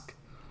mask.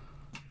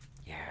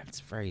 Yeah, it's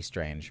very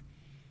strange.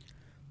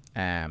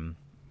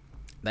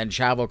 Then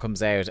Chavo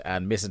comes out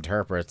and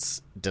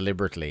misinterprets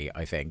deliberately,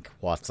 I think,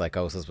 what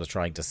Psychosis was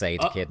trying to say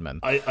to Kidman.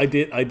 I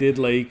did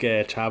like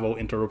Chavo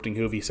interrupting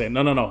Hoovy saying,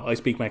 no, I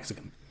speak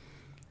Mexican.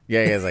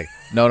 Yeah, he's like,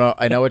 no,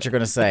 I know what you're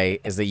going to say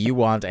is that you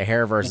want a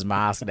hair versus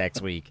mask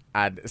next week.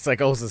 And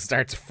Psychosis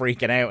starts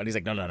freaking out and he's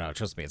like, no,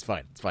 trust me, it's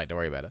fine, don't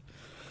worry about it.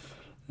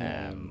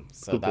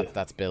 So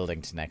that's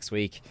building to next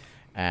week.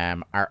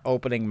 Our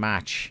opening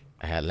match,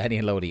 Lenny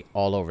and Lodi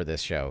all over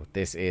this show.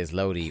 This is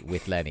Lodi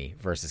with Lenny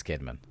versus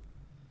Kidman.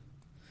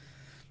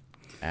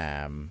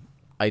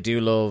 I do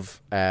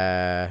love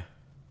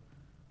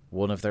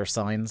one of their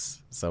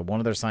signs. So one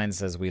of their signs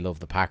says "We love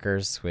the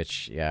Packers,"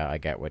 which I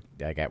get where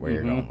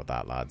you're going with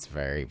that, lads.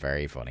 Very,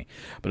 very funny.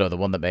 But no, the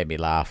one that made me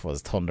laugh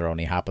was "Thunder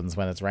only happens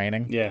when it's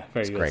raining." Yeah,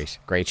 very good.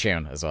 Great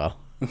tune as well.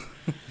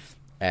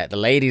 The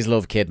ladies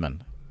love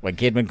Kidman. When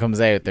Kidman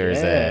comes out,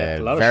 there's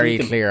a very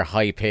clear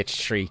high pitched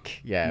shriek.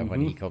 Yeah,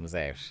 when he comes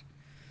out.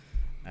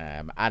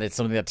 And it's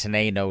something that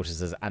Tenay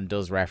notices and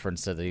does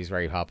reference to that he's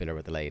very popular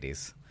with the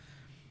ladies.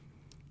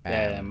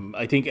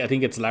 I think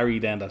it's Larry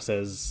then that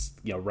says,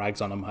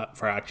 rags on him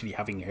for actually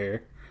having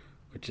hair,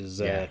 which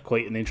is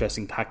quite an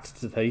interesting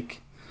tact to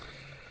take.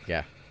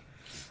 Yeah.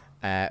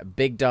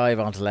 Big dive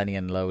onto Lenny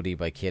and Lodi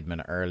by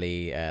Kidman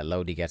early.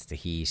 Lodi gets the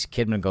heat.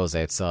 Kidman goes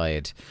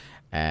outside.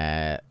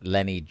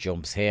 Lenny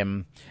jumps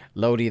him.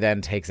 Lodi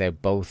then takes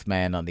out both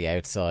men on the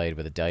outside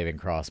with a diving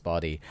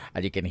crossbody,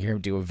 and you can hear him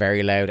do a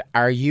very loud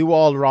 "Are you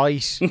all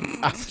right?"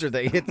 after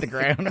they hit the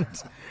ground.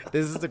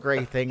 This is the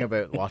great thing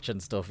about watching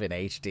stuff in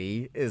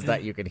HD, is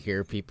that you can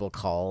hear people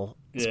call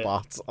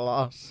spots a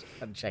lot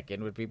and check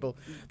in with people.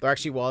 There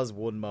actually was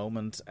one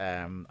moment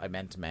I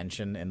meant to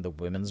mention in the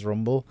Women's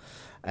Rumble.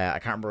 I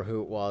can't remember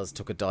who it was,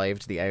 took a dive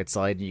to the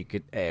outside, and you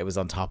could it was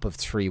on top of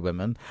three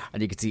women,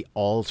 and you could see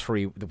all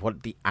three,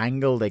 the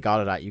angle they got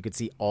it at, you could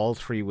see all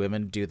three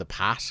women do the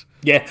pat.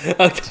 Yeah.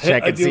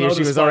 Check and see if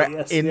she was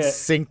already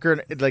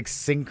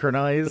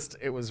synchronized.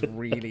 It was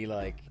really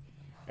like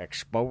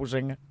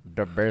exposing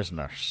the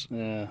business.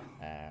 Yeah.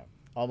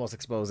 Almost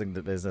exposing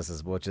the business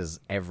as much as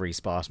every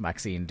spot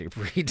Maxine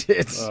Dupree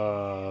did.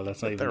 Oh,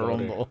 that's not even the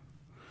Rumble.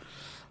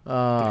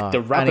 They're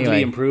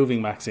rapidly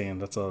improving, Maxine.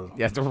 That's all.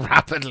 Yeah, they're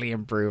rapidly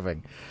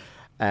improving.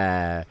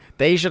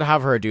 They should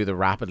have her do the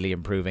rapidly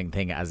improving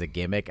thing as a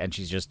gimmick, and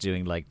she's just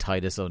doing like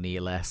Titus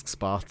O'Neil-esque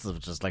spots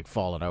of just like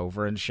falling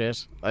over and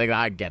shit. I think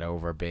I'd get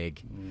over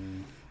big,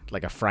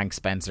 like a Frank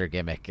Spencer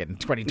gimmick in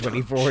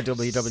 2024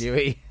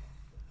 WWE.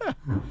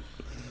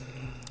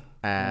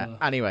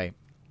 Anyway,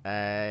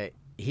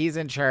 he's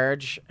in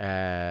charge,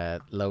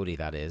 Lodi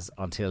that is,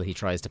 until he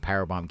tries to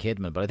powerbomb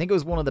Kidman. But I think it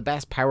was one of the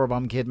best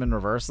powerbomb Kidman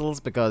reversals,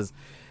 because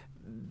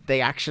they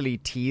actually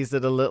teased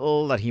it a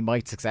little that he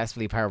might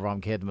successfully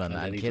powerbomb Kidman,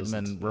 and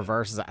Kidman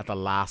reverses it at the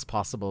last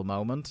possible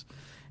moment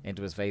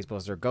into his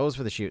facebuster, goes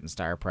for the shooting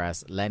star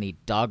press. Lenny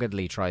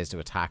doggedly tries to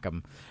attack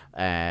him.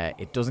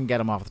 It doesn't get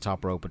him off the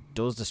top rope, but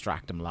does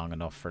distract him long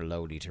enough for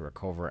Lodi to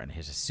recover and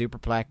hit a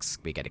superplex.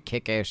 We get a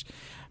kick out.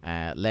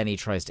 Lenny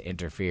tries to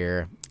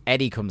interfere.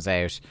 Eddie comes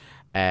out.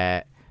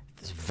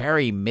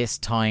 Very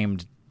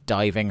mistimed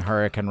diving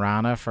Hurricane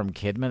Rana from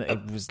Kidman.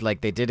 It was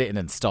like they did it in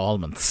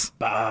installments.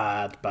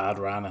 Bad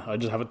Rana. I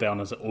just have it down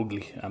as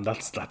ugly, and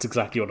that's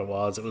exactly what it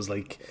was. It was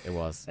like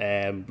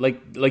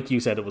like you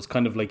said, it was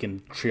kind of like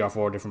in 3 or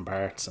 4 different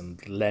parts,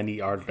 and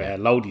Lenny or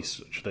Lodi,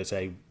 should I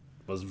say,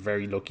 was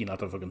very lucky not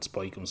to fucking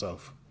spike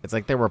himself. It's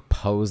like they were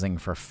posing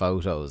for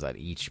photos at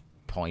each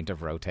point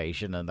of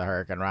rotation in the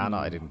Hurricane Rana.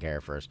 I didn't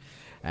care for it.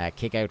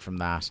 Kick out from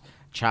that.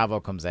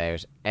 Chavo comes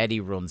out.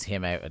 Eddie runs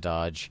him out of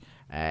dodge.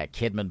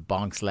 Kidman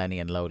bonks Lenny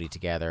and Lodi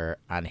together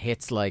and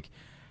hits like,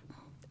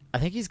 I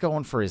think he's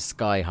going for his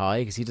sky high,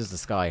 because he does the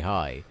sky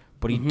high,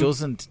 but he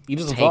doesn't. He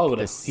doesn't follow with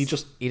it.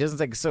 He doesn't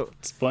take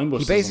spine.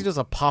 He basically does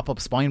a pop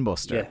up spine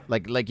buster,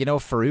 like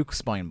Farouk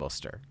spine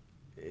buster.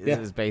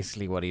 Is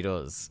basically what he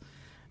does.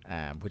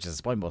 Which is a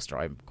spine buster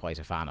I'm quite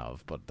a fan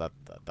of, but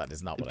that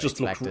is not what I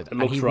expected.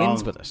 And he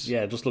wins with it.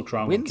 Yeah, it just looked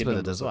wrong. Wins with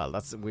it as well.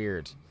 That's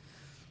weird.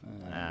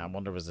 I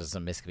wonder, was there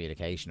some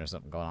miscommunication or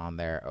something going on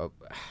there?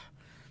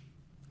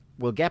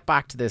 We'll get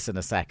back to this in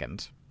a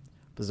second.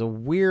 There's a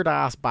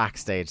weird-ass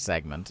backstage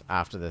segment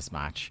after this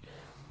match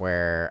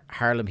where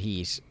Harlem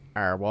Heat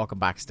are walking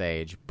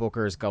backstage.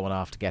 Booker's going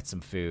off to get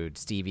some food.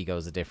 Stevie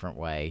goes a different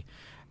way.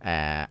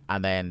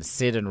 And then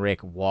Sid and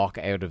Rick walk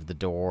out of the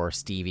door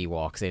Stevie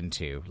walks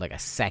into, like a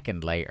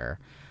second later.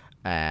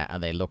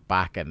 And they look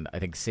back, and I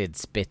think Sid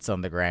spits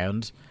on the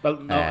ground. Well,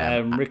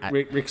 no,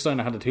 Rick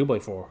Steiner had a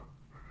 2x4.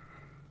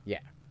 Yeah.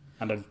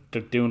 And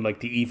they're doing like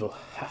the evil,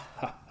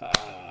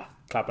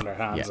 clapping their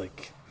hands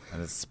like.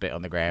 And it's spit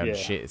on the ground.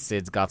 Yeah.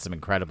 Sid's got some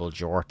incredible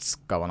jorts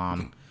going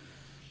on.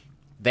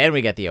 Then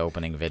we get the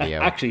opening video.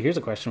 Actually, here's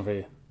a question for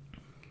you.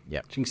 Yeah.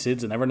 Do you think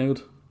Sid's an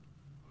Evernude?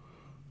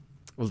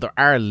 Well, there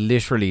are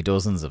literally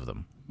dozens of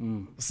them.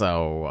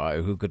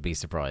 So who could be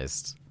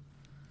surprised?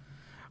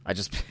 I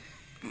just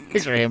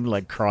picture him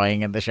like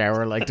crying in the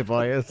shower like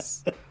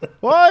Tobias.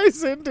 Why,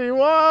 Cindy?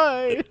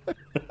 Why?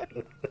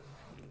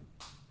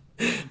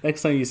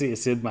 Next time you see a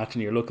Sid match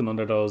and you're looking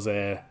under those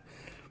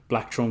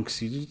black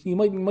trunks, you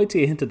might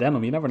see a hint of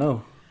denim. You never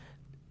know.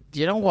 Do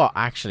you know what?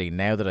 Actually,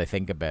 now that I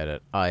think about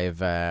it, I've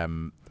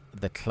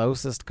the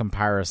closest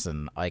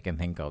comparison I can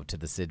think of to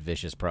the Sid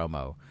Vicious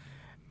promo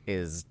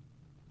is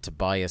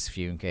Tobias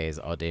Funke's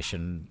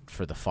audition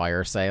for the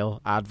fire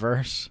sale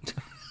advert.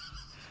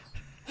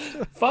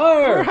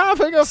 Fire! We're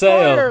having a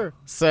sale. Fire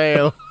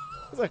sale.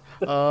 It's like,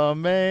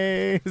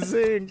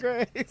 Amazing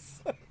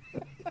Grace.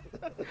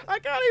 I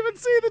can't even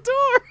see the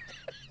door.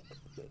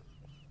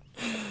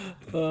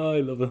 Oh, I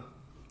love it.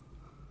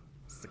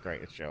 It's the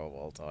greatest show of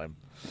all time.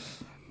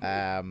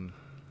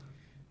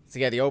 So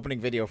yeah, the opening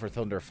video for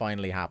Thunder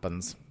finally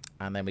happens,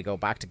 and then we go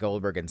back to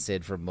Goldberg and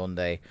Sid from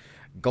Monday.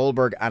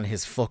 Goldberg and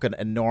his fucking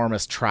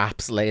enormous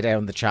traps lay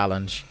down the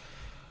challenge.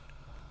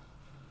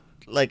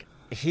 Like,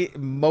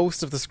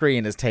 most of the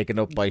screen is taken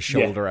up by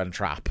shoulder and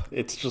trap.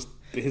 It's just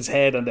his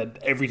head and then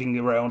everything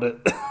around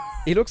it.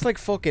 He looks like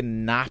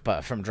fucking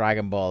Nappa from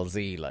Dragon Ball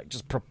Z, like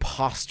just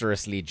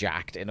preposterously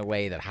jacked in a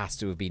way that has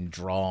to have been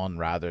drawn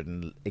rather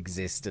than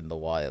exist in the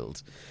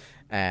wild.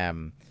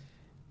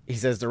 He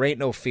says there ain't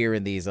no fear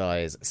in these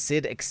eyes.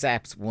 Sid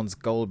accepts once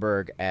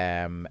Goldberg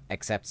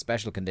accepts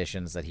special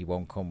conditions that he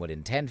won't come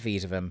within 10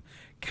 feet of him,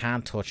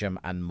 can't touch him,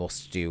 and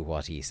must do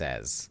what he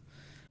says.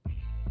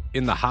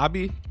 In the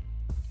hobby,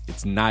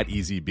 it's not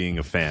easy being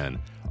a fan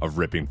of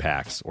ripping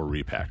packs or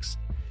repacks.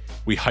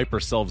 We hype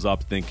ourselves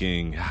up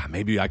thinking,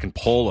 maybe I can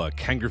pull a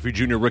Ken Griffey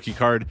Jr. rookie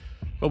card,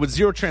 but with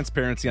zero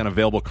transparency on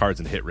available cards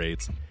and hit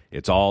rates,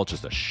 it's all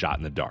just a shot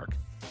in the dark.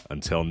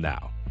 Until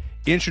now.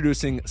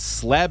 Introducing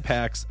slab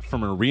packs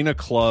from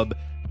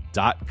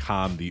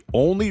arenaclub.com, the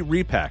only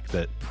repack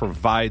that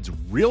provides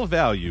real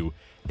value,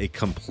 a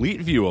complete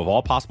view of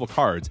all possible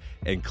cards,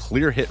 and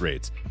clear hit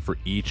rates for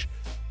each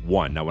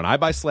one. Now, when I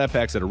buy slab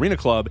packs at Arena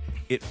Club,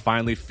 it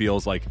finally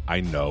feels like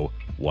I know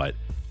what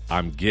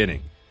I'm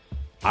getting.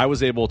 I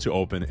was able to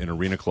open an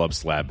Arena Club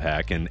slab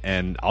pack,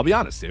 and I'll be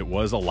honest, it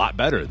was a lot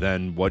better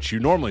than what you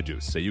normally do.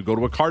 Say you go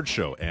to a card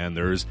show, and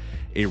there's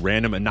a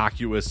random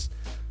innocuous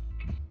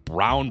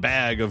brown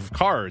bag of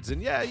cards,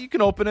 and yeah, you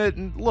can open it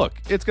and look,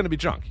 it's going to be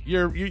junk.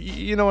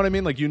 You know what I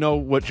mean? Like, you know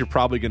what you're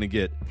probably going to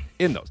get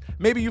in those.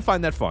 Maybe you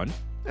find that fun,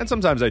 and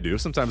sometimes I do.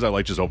 Sometimes I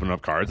like just opening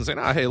up cards and saying,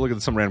 hey, look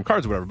at some random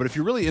cards or whatever. But if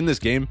you're really in this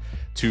game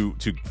to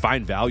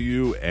find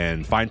value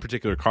and find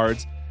particular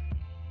cards,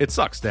 it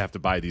sucks to have to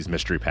buy these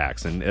mystery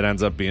packs, and it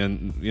ends up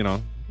being,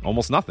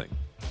 almost nothing.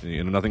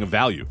 Nothing of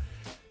value.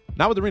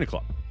 Not with Arena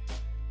Club.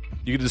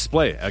 You can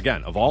display,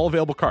 again, of all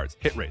available cards,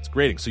 hit rates,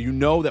 grading, so you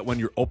know that when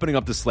you're opening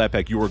up the slab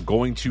pack, you are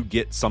going to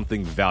get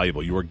something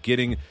valuable. You are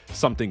getting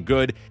something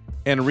good.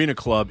 And Arena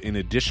Club, in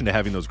addition to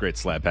having those great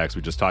slab packs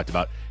we just talked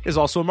about, is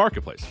also a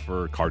marketplace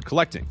for card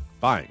collecting,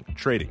 buying,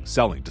 trading,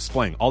 selling,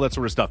 displaying, all that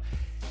sort of stuff.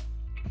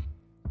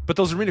 But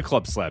those Arena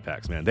Club slab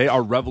packs, man, they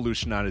are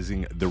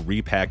revolutionizing the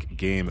repack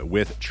game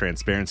with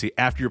transparency.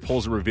 After your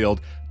pulls are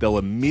revealed, they'll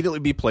immediately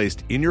be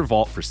placed in your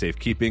vault for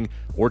safekeeping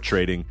or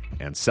trading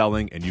and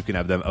selling, and you can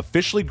have them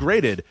officially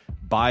graded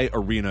by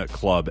Arena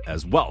Club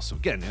as well. So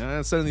again,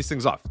 sending these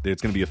things off,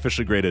 it's going to be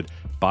officially graded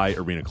by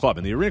Arena Club.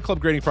 And the Arena Club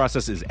grading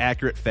process is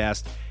accurate,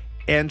 fast,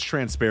 and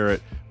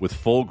transparent, with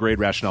full grade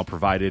rationale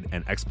provided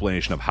and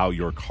explanation of how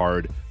your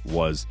card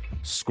was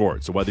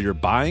scored. So whether you're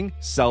buying,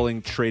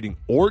 selling, trading,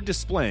 or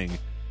displaying,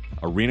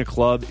 Arena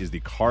Club is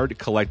the card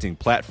collecting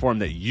platform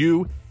that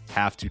you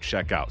have to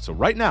check out. So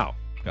right now,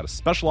 I've got a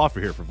special offer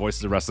here for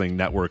Voices of Wrestling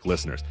Network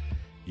listeners.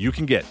 You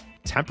can get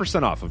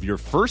 10% off of your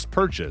first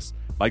purchase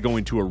by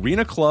going to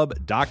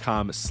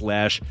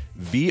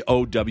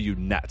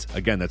arenaclub.com/VOWnet.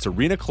 Again, that's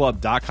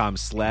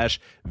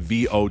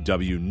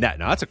arenaclub.com/VOWnet.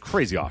 Now, that's a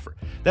crazy offer.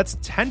 That's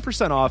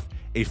 10% off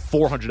a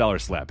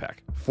 $400 slab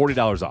pack.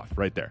 $40 off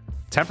right there.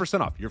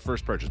 10% off your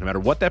first purchase. No matter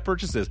what that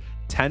purchase is,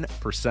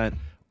 10%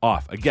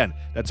 off. Again,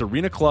 that's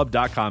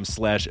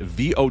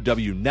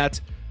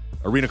arenaclub.com/VOWnet,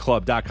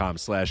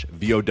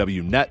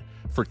 arenaclub.com/VOWnet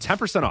for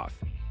 10% off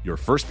your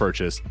first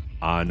purchase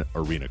on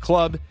Arena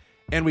Club.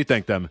 And we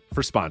thank them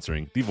for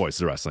sponsoring the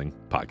Voices of Wrestling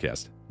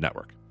Podcast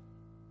Network.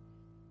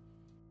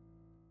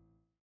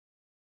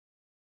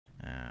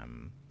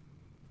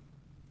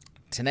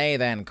 Tenay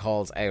then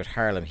calls out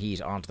Harlem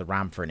Heat onto the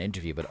ramp for an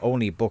interview, but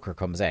only Booker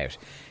comes out.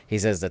 He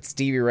says that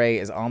Stevie Ray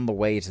is on the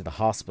way to the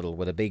hospital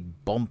with a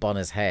big bump on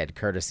his head,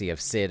 courtesy of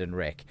Sid and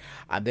Rick.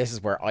 And this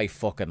is where I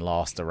fucking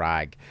lost a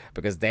rag,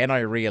 because then I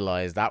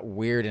realised that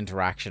weird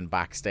interaction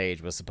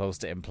backstage was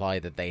supposed to imply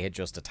that they had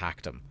just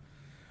attacked him.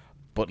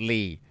 But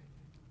Lee,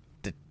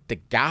 the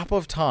gap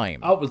of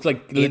time it was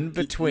like in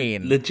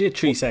between... Legit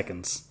 3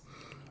 seconds.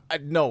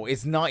 No,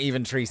 it's not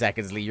even 3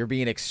 seconds, Lee. You're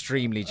being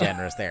extremely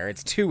generous there.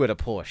 It's 2 at a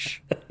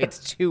push. It's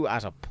 2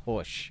 at a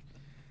push.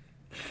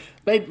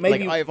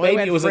 Maybe if I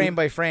went frame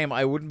by frame,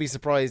 I wouldn't be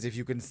surprised if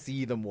you can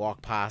see them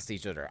walk past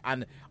each other.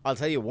 And I'll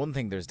tell you one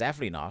thing, there's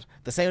definitely not.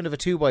 The sound of a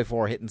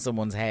 2x4 hitting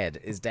someone's head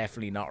is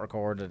definitely not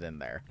recorded in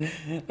there.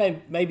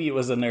 Maybe it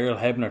was an Earl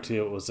Hebner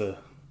too. It was a...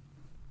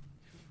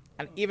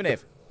 And even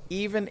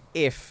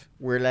if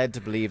we're led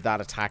to believe that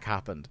attack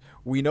happened,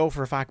 we know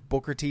for a fact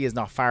Booker T is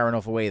not far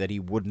enough away that he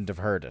wouldn't have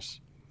heard it.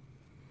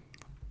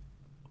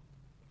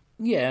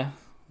 Yeah,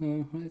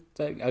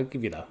 I'll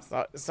give you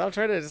that. Stop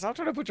trying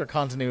to put your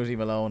continuity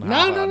Malone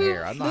hat on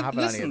here. I'm not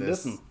having any of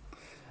this. Listen.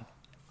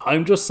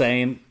 I'm just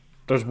saying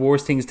there's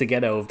worse things to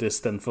get out of this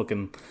than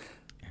fucking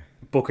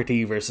Booker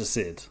T versus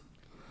Sid.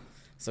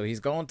 So he's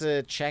going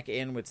to check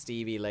in with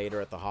Stevie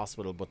later at the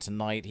hospital, but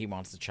tonight he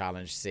wants to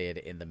challenge Sid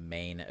in the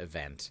main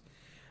event.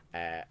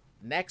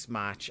 Next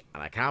match,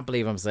 and I can't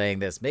believe I'm saying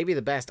this, maybe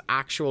the best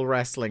actual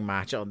wrestling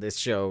match on this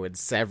show in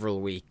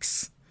several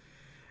weeks.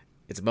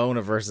 It's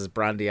Mona versus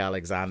Brandy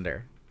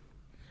Alexander.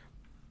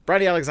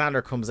 Brandy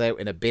Alexander comes out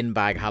in a bin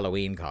bag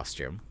Halloween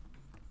costume.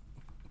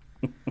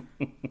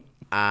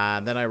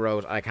 And then I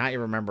wrote, I can't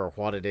even remember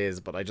what it is,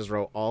 but I just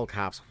wrote all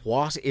caps,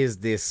 what is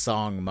this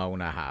song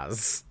Mona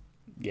has?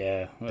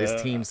 Yeah.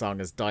 This theme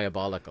song is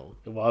diabolical.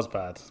 It was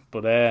bad.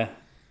 But,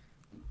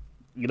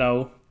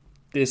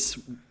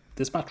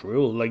 this match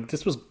ruled. Like,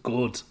 this was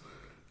good.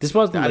 This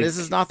wasn't this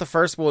is not the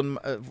first one.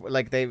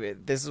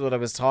 This is what I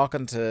was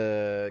talking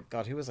to.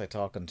 God, who was I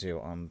talking to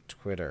on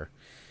Twitter?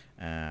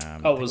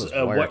 It was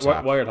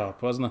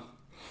Wiretop, wasn't it?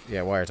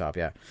 Yeah, Wiretop.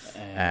 Yeah.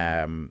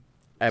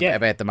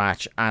 About the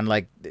match,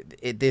 and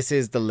this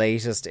is the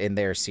latest in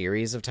their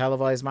series of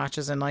televised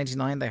matches in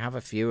 '99. They have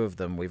a few of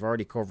them. We've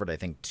already covered, I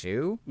think,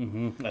 2.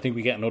 Mm-hmm. I think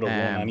we get another one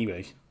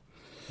anyway.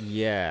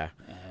 Yeah,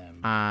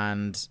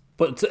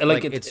 but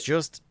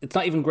it's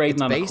not even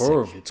grading on a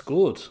curve. It's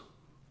good.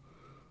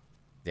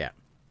 Yeah,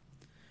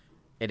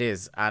 it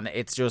is, and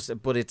it's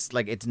just, but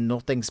it's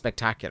nothing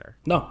spectacular.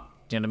 No,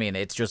 do you know what I mean?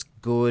 It's just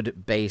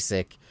good,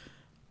 basic,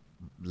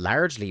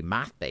 largely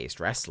math-based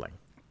wrestling.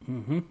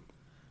 Mm-hmm.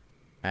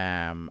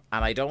 And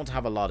I don't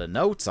have a lot of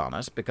notes on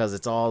it because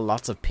it's all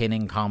lots of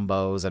pinning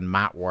combos and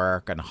mat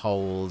work and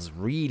holds.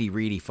 Really,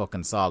 really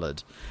fucking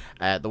solid.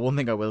 The one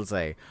thing I will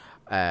say,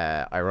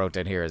 I wrote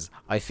down here is,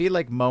 I feel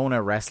like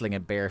Mona wrestling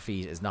in bare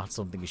feet is not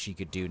something she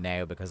could do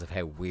now because of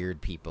how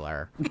weird people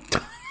are.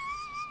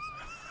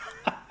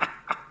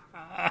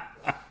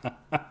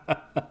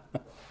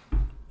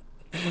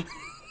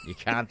 You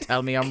can't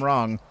tell me I'm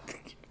wrong.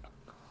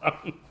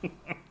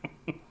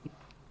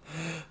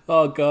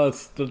 Oh God!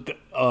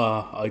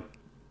 I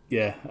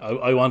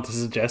want to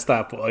suggest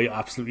that, but I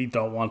absolutely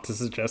don't want to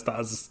suggest that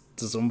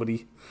to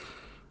somebody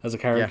as a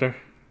character.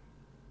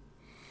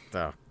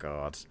 Yeah. Oh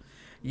God!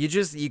 You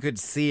could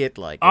see it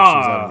if she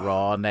was on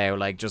Raw now.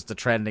 Like, just the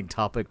trending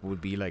topic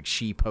would be like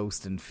she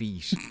posting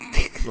feet.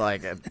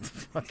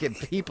 Fucking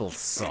people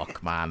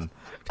suck, man.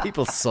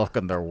 People suck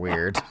and they're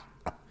weird.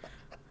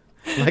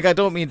 I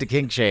don't mean to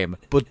kink shame,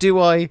 but do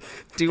I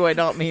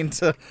not mean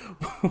to?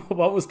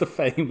 What was the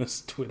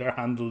famous Twitter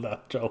handle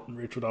that Joe and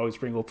Rich would always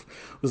bring up?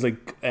 It was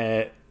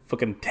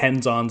fucking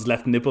Tenzon's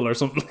left nipple or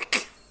something.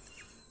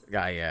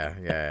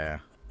 Yeah.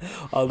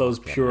 All those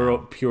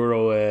puro.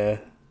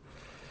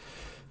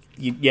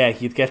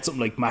 You'd get something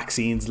like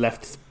Maxine's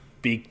left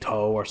big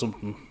toe or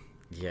something.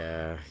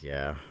 Yeah.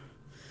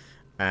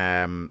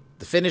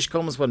 The finish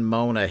comes when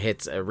Mona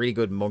hits a really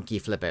good monkey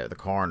flip out of the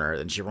corner,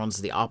 then she runs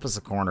to the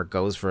opposite corner,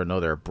 goes for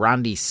another.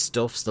 Brandy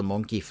stuffs the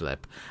monkey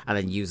flip and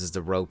then uses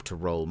the rope to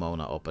roll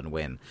Mona up and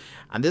win.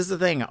 And this is the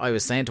thing I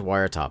was saying to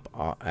Wiretop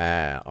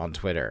on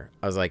Twitter.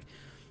 I was like,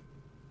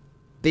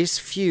 this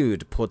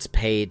feud puts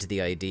paid to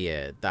the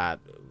idea that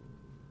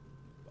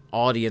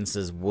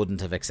audiences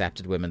wouldn't have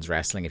accepted women's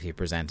wrestling if you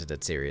presented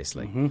it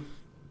seriously. Mm-hmm.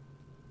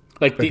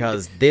 I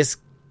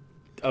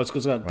was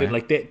going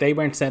to say, they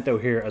weren't sent out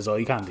here as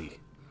eye candy.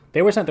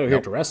 They were sent out here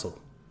to wrestle.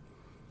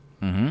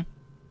 Mm-hmm.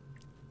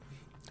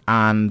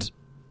 And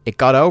it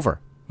got over.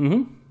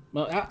 Mm-hmm.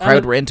 Well,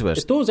 crowd were into it.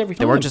 It does every time.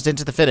 They weren't just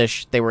into the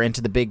finish. They were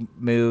into the big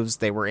moves.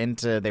 They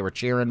were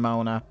cheering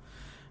Mona.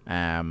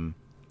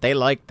 They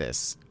liked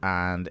this.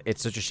 And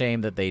it's such a shame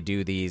that they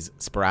do these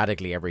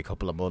sporadically every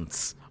couple of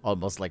months,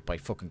 almost like by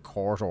fucking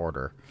court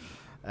order,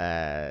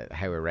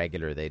 how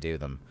irregular they do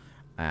them.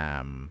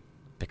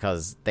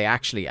 Because they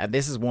actually, and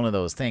this is one of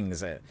those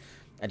things, and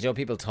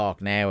people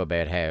talk now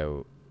about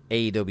how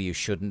AEW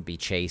shouldn't be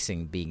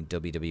chasing being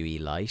WWE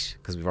light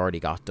because we've already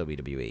got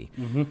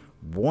WWE.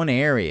 One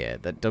area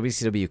that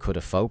WCW could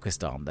have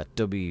focused on that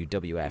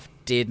WWF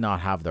did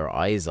not have their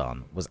eyes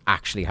on was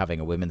actually having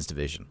a women's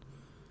division.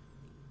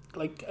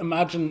 Like,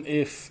 imagine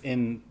if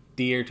in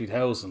the year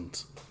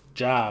 2000,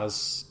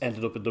 Jazz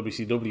ended up in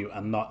WCW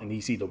and not in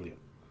ECW.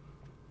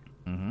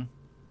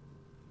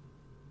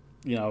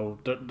 You know,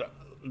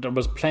 there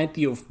was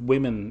plenty of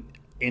women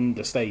in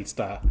the States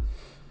that,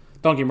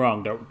 don't get me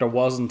wrong, there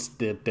wasn't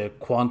the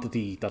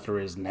quantity that there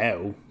is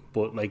now,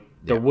 but like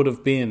there would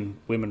have been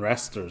women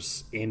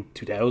wrestlers in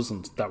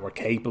 2000 that were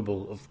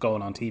capable of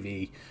going on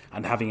TV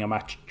and having a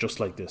match just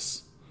like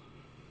this.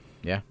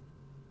 Yeah.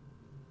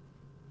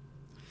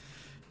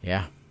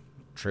 Yeah.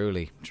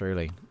 Truly.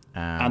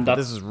 And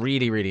this is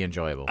really, really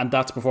enjoyable. And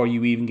that's before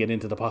you even get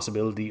into the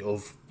possibility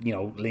of, you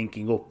know,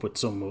 linking up with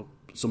some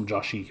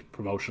Joshi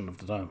promotion of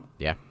the time.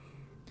 Yeah.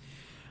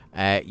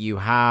 You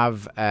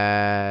have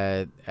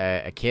a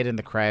kid in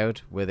the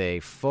crowd with a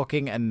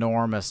fucking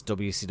enormous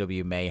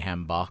WCW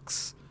Mayhem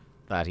box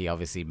that he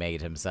obviously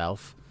made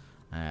himself.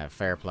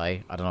 Fair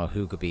play. I don't know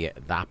who could be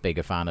that big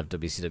a fan of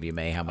WCW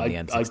Mayhem on the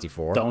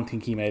N64. I don't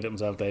think he made it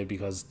himself, Dave,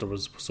 because there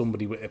was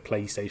somebody with a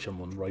PlayStation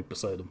 1 right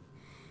beside him.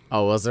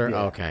 Oh, was there?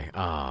 Yeah. Okay.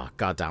 Oh,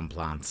 goddamn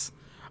plants.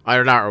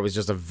 Either that or it was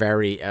just a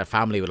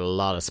family with a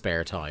lot of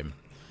spare time.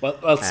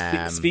 Well,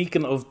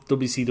 speaking of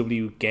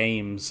WCW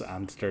games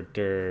and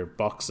their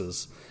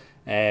boxes,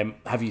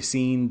 have you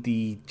seen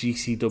the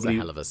GCW? That's a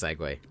hell of a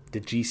segue.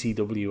 The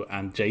GCW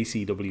and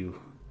JCW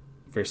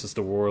versus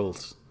the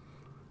World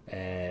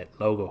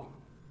logo.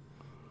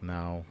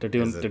 No, they're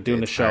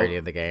doing a show. Parody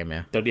of the game,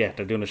 yeah.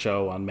 They're doing a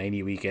show on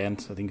Mania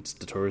weekend. I think it's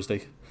the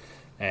Thursday.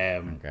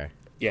 Okay.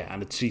 Yeah,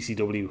 and it's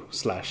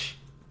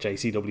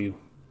GCW/JCW,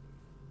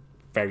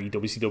 very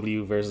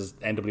WCW versus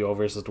NWO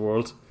versus the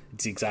World.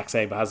 It's the exact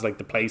same. It has like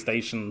the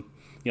PlayStation,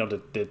 you know,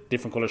 the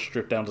different colours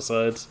stripped down the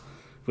sides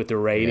with the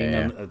rating.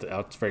 Yeah. And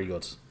it's very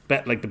good.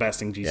 Like the best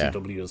thing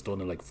GCW has done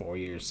in like 4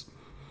 years.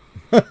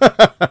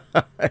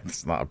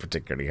 It's not a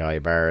particularly high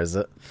bar, is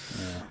it?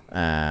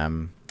 Yeah.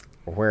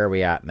 Where are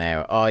we at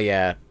now? Oh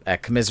yeah,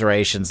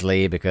 commiserations,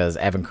 Lee, because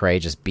Evan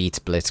Craig just beats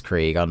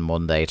Blitzkrieg on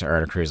Monday to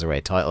earn a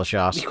Cruiserweight title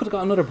shot. You could have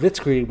got another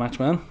Blitzkrieg match,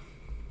 man.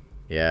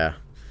 Yeah.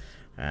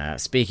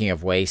 Speaking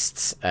of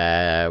wastes,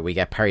 we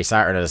get Perry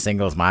Saturn in a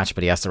singles match,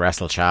 but he has to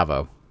wrestle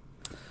Chavo.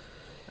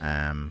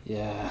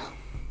 Yeah.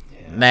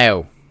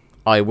 Now,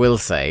 I will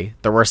say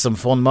there were some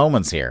fun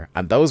moments here,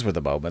 and those were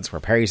the moments where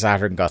Perry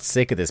Saturn got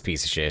sick of this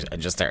piece of shit and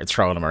just started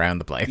throwing him around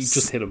the place. He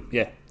just hit him,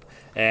 yeah.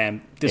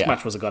 This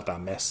match was a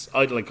goddamn mess.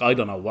 I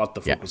don't know what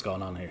the fuck was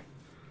going on here.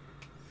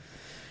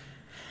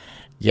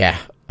 Yeah.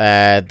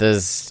 I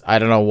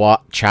don't know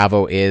what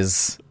Chavo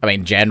is. I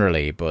mean,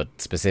 generally, but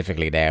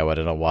specifically now, I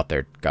don't know what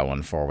they're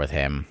going for with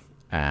him.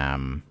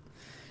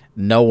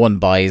 No one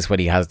buys when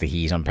he has the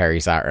heat on Perry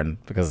Saturn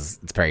because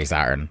it's Perry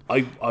Saturn.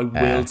 I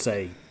will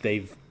say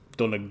they've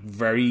done a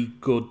very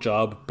good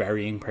job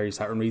burying Perry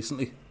Saturn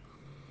recently.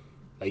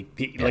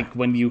 Like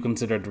when you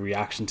consider the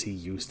reactions he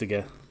used to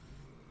get.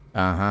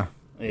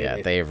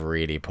 Yeah, they've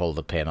really pulled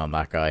the pin on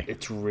that guy.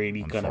 It's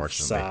really kind of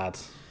sad.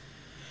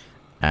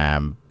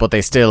 But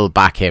they still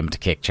back him to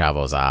kick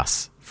Chavo's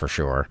ass, for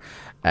sure.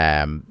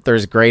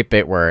 There's a great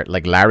bit where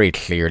like Larry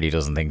clearly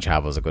doesn't think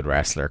Chavo's a good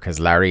wrestler because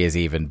Larry is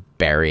even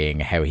burying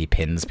how he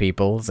pins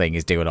people, saying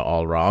he's doing it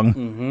all wrong.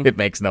 Mm-hmm. It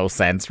makes no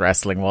sense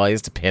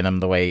wrestling-wise to pin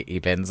him the way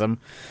he pins him.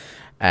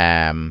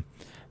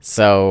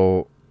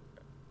 So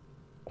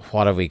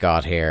what have we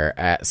got here?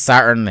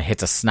 Saturn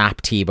hits a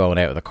snap T-bone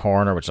out of the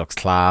corner, which looks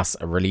class.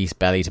 A release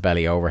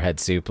belly-to-belly overhead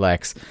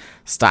suplex.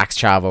 Stacks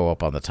Chavo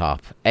up on the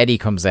top. Eddie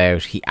comes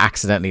out. He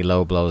accidentally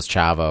low blows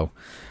Chavo.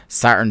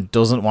 Saturn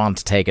doesn't want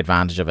to take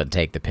advantage of it and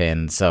take the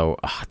pin, so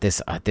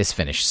this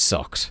finish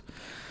sucked.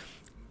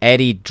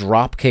 Eddie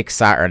drop kicks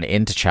Saturn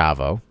into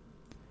Chavo.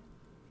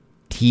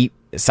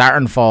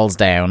 Saturn falls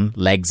down,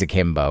 legs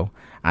akimbo,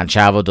 and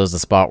Chavo does the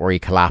spot where he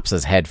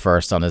collapses head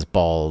first on his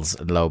balls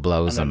and low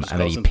blows him,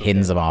 and then he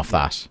pins him off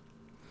that.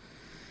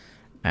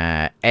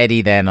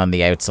 Eddie then on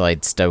the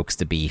outside stokes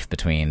the beef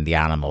between the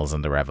Animals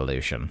and the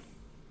Revolution.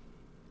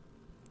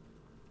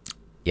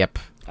 Yep.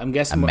 I'm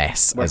guessing a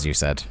mess, as you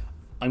said.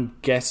 I'm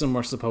guessing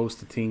we're supposed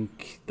to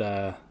think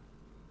that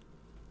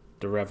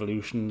the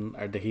Revolution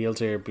are the heels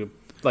here. But,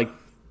 like,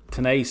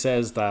 Tenay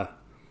says that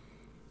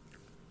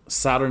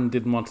Saturn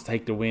didn't want to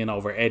take the win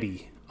over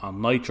Eddie on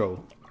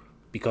Nitro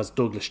because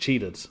Douglas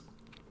cheated.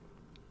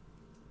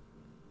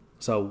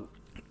 So,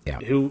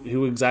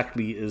 who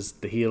exactly is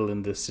the heel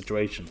in this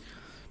situation?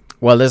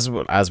 Well, this,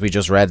 as we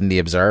just read in The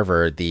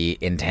Observer, the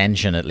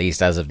intention, at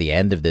least as of the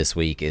end of this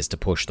week, is to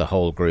push the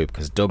whole group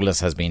because Douglas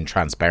has been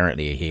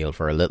transparently a heel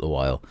for a little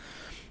while.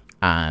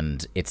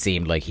 And it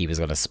seemed like he was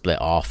going to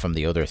split off from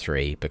the other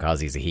three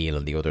because he's a heel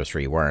and the other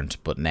three weren't.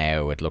 But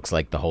now it looks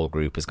like the whole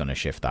group is going to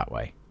shift that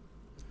way.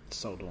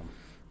 So dumb.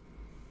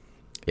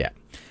 Yeah.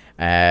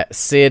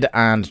 Sid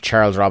and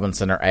Charles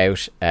Robinson are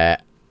out.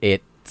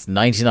 It's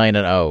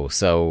 99-0.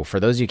 So for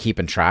those of you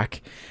keeping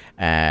track,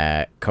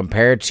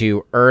 compared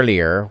to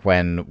earlier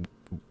when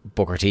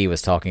Booker T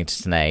was talking to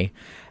Tenay,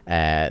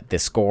 the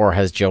score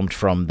has jumped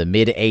from the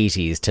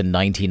mid-80s to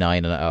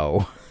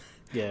 99-0.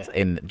 Yeah.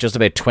 In just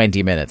about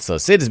 20 minutes. So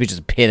Sid has been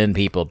just pinning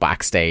people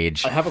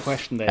backstage. I have a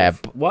question, Dave.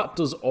 What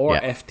does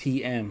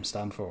RFTM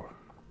stand for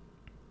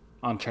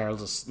on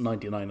Charles's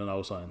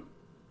 99-0 sign?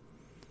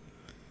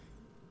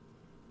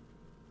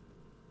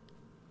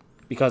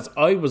 Because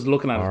I was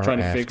looking at it trying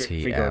to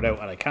figure it out,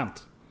 and I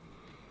can't.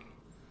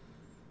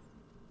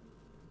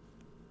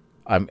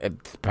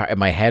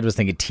 My head was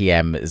thinking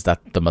TM. Is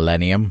that the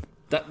Millennium?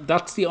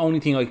 That's the only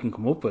thing I can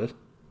come up with.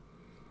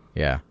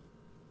 Yeah.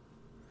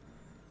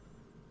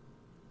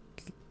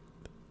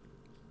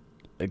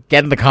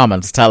 Get in the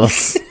comments. Tell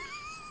us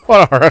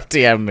what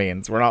RFTM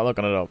means. We're not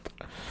looking it up.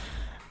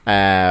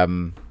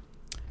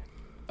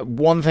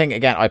 One thing,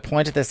 again, I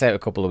pointed this out a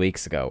couple of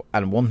weeks ago,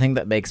 and one thing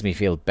that makes me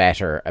feel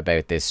better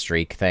about this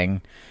streak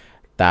thing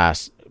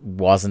that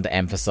wasn't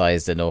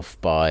emphasized enough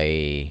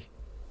by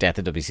Death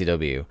of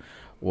WCW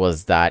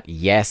was that,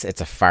 yes, it's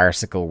a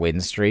farcical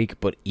win streak,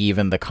 but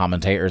even the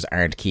commentators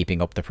aren't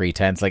keeping up the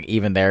pretense. Like,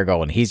 even they're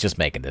going, he's just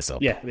making this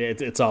up. Yeah,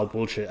 it's all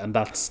bullshit, and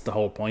that's the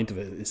whole point of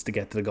it, is to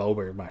get to the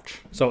Goldberg match.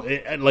 So,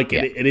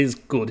 it is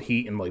good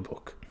heat in my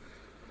book.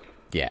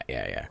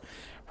 Yeah.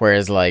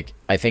 Whereas, like,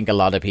 I think a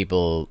lot of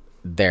people,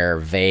 their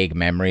vague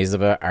memories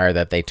of it are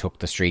that they took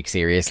the streak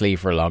seriously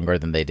for longer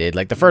than they did.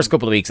 Like, the first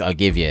couple of weeks, I'll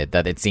give you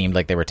that it seemed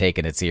like they were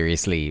taking it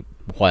seriously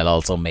while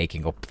also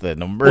making up the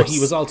numbers. But he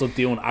was also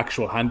doing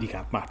actual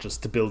handicap matches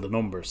to build the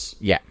numbers.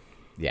 Yeah.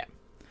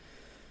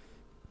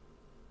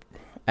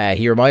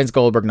 He reminds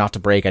Goldberg not to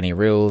break any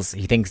rules.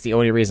 He thinks the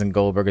only reason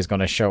Goldberg is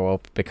going to show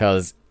up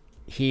because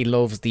he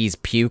loves these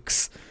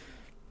pukes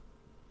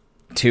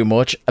too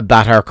much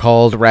that are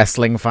called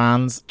wrestling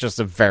fans. Just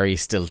a very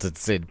stilted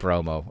Sid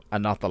promo,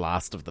 and not the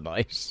last of the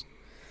night.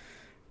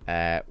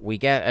 We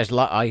get a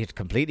lot. I had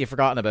completely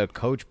forgotten about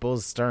Coach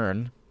Buzz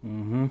Stern.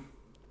 Mm-hmm.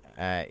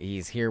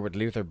 He's here with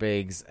Luther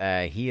Biggs.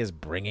 He is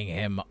bringing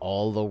him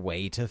all the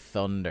way to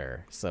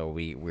Thunder. So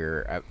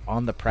we're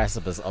on the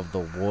precipice of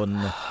the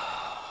one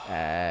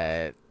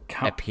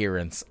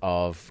appearance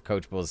of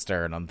Coach Buzz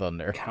Stern on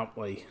Thunder. Can't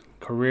wait.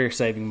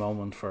 Career-saving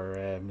moment for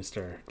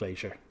Mr.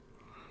 Glacier.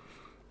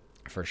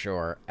 For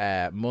sure.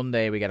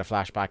 Monday we get a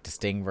flashback to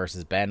Sting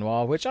versus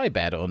Benoit, which I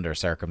bet under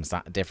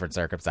different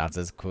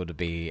circumstances could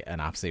be an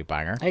absolute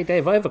banger. Hey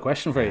Dave, I have a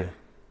question for you.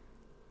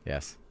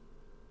 Yes.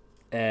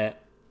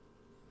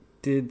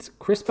 Did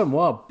Chris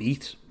Benoit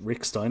beat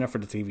Rick Steiner for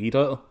the TV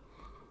title?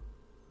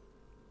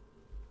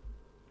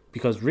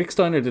 Because Rick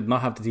Steiner did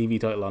not have the TV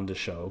title on this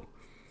show.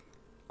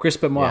 Chris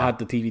Benoit had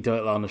the TV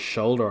title on his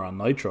shoulder on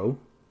Nitro.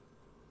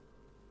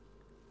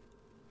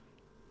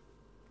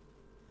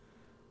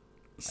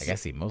 I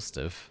guess he must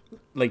have.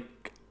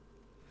 Like,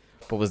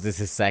 but was this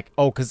his sec?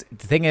 Oh, because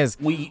the thing is,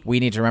 we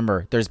need to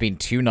remember there's been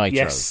 2 Nitros.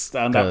 Yes,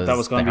 and that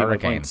was going to be my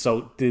point.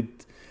 So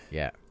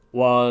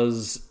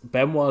was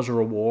Benoit's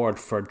reward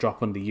for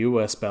dropping the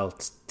US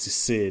belt to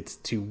Sid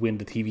to win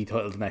the TV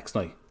title the next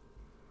night?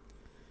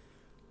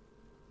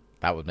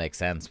 That would make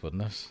sense,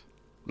 wouldn't it?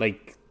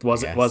 Like,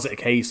 was it a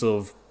case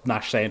of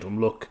Nash saying to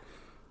him, "Look,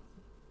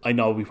 I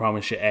know we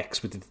promised you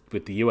X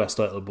with the US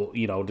title, but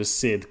you know this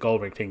Sid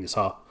Goldberg thing is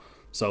hot.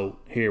 So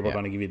here we're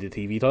going to give you the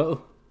TV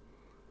title."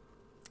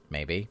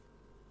 Maybe.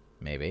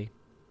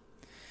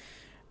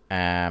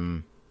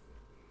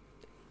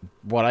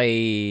 What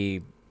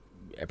I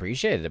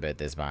appreciated about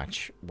this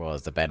match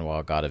was that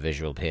Benoit got a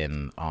visual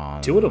pin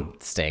on 2 of them.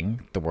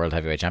 Sting, the World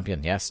Heavyweight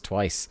Champion. Yes,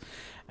 twice.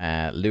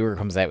 Luger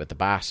comes out with the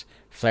bat.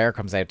 Flair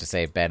comes out to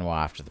save Benoit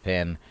after the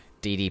pin.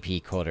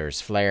 DDP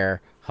cutters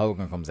Flair.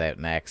 Hogan comes out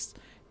next.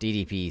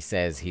 DDP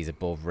says he's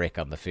above Rick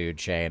on the food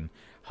chain.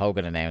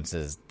 Hogan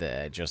announces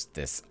just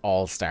this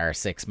all-star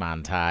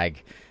 6-man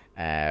tag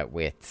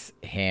with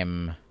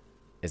him.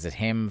 Is it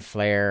him,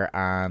 Flair,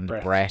 and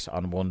Brett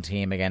on one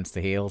team against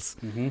the heels?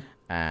 Mm-hmm.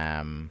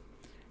 And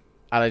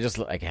I just,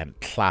 again,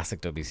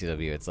 classic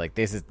WCW. It's like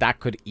that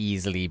could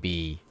easily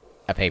be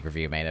a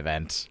pay-per-view main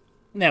event.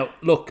 Now,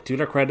 look, to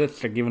their credit,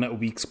 they're giving it a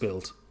week's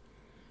build.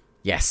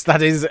 Yes,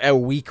 that is a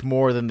week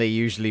more than they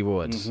usually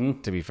would,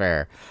 to be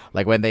fair.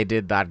 Like when they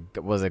did that,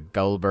 was it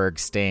Goldberg,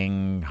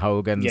 Sting,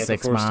 Hogan,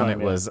 6-man? It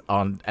was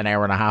on an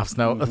hour and a half's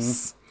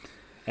notice.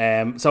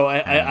 So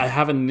I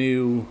have a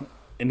new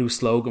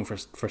slogan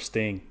for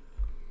Sting.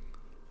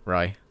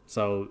 Right.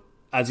 So,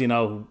 as you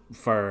know,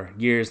 for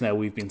years now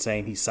we've been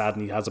saying he's sad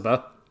and he has a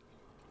belt.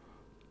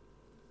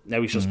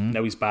 Now he's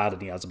bad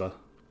and he has a belt.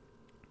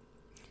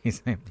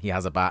 He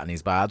has a bat and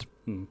he's bad.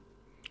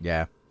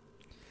 Yeah.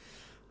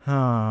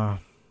 What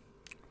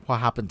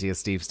happened to you,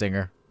 Steve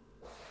Stinger?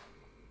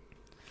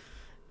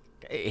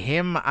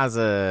 Him as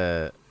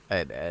a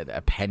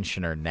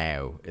pensioner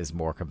now is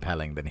more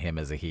compelling than him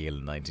as a heel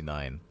in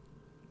 '99.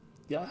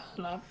 Yeah,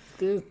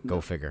 go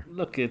figure.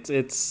 Look,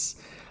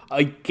 it's.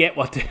 I get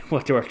what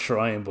they were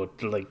trying,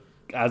 but like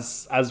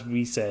as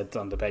we said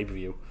on the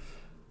pay-per-view,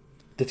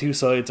 the 2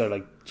 sides are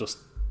like just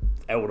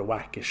out of the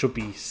whack. It should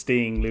be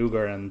Sting,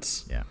 Luger, and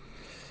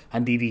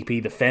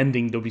DDP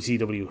defending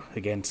WCW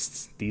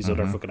against these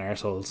other fucking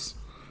arseholes.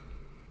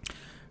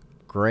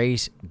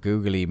 great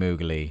googly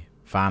moogly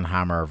Van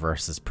Hammer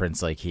versus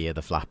Prince Ikea,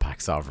 the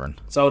flatpack sovereign.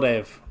 So,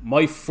 Dave,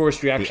 my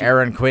first reaction... The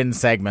Aaron Quinn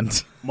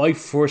segment. My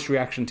first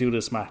reaction to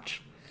this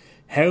match.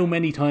 How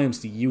many times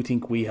do you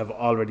think we have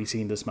already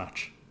seen this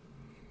match?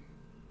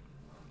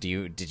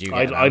 Did you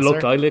get I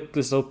looked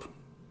this up.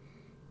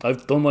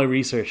 I've done my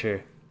research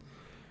here.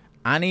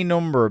 Any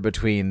number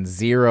between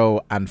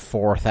 0 and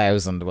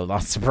 4,000 will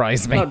not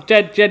surprise me. No,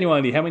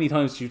 genuinely, how many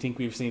times do you think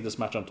we've seen this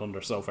match on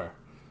Thunder so far?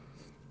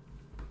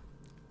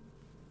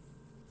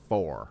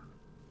 4.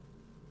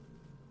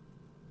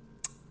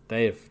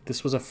 Dave,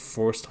 this was a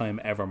first time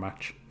ever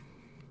match.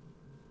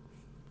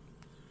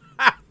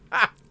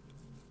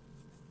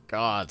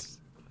 God.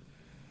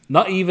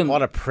 Not even...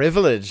 What a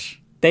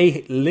privilege.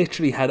 They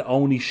literally had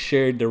only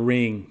shared the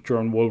ring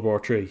during World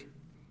War III.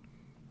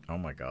 Oh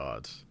my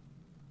God.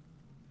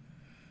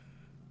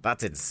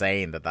 That's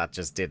insane that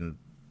just didn't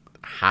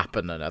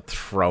happen in a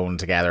thrown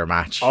together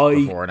match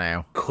before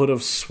now. Could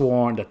have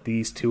sworn that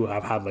these two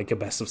have had like a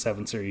best of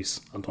 7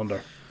 series on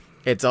Thunder.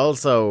 It's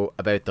also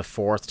about the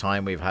 4th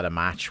time we've had a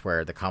match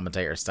where the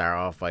commentators start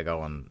off by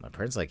going,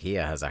 Prince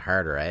Ikea has a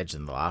harder edge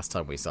than the last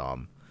time we saw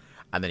him.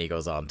 And then he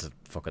goes on to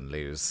fucking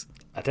lose.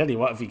 I tell you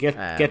what, if he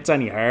gets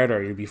any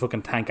harder, you'll be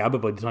fucking Tank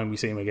Abbott by the time we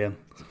see him again.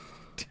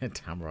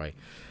 Damn right.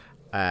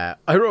 I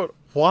wrote,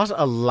 what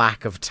a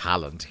lack of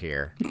talent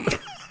here.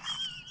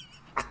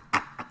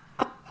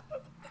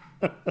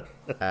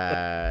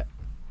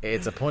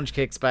 It's a punch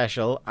kick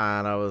special,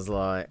 and I was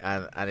like,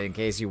 and in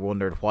case you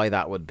wondered why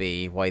that would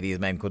be, why these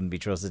men couldn't be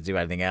trusted to do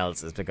anything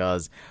else, is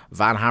because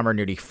Van Hammer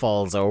nearly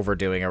falls over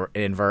doing an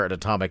inverted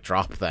atomic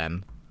drop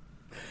then.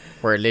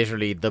 Where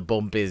literally the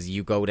bump is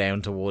you go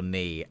down to one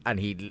knee, and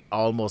he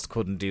almost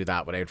couldn't do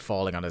that without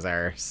falling on his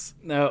arse.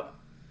 Now,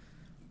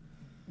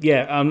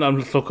 yeah, I'm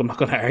not going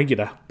to argue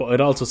that, but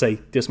I'd also say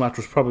this match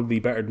was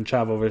probably better than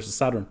Chavo versus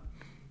Saturn.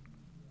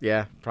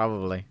 Yeah,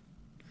 probably.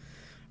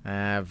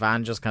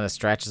 Van just kind of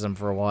stretches him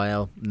for a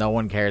while. No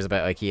one cares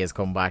about Ikea's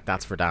comeback,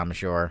 that's for damn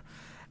sure.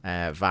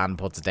 Van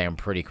puts it down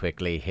pretty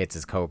quickly, hits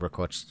his Cobra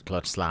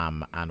clutch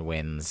slam, and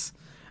wins.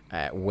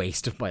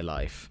 Waste of my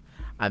life.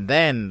 And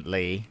then,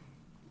 Lee...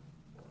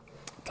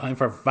 Time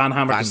for Van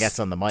Hammer to gets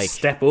on the mic.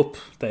 Step up,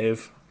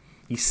 Dave.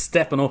 He's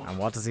stepping up. And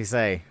what does he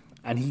say?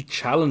 And he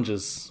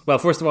challenges. Well,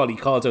 first of all, he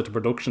calls out the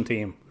production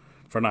team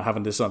for not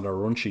having this on their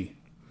run sheet.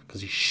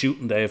 Because he's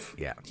shooting, Dave.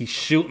 Yeah. He's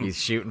shooting.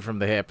 He's shooting from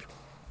the hip.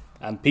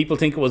 And people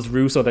think it was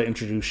Russo that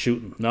introduced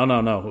shooting. No.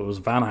 It was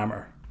Van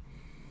Hammer.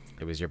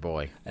 It was your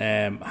boy.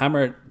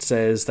 Hammer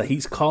says that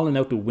he's calling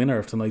out the winner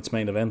of tonight's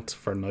main event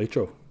for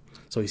Nitro.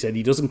 So he said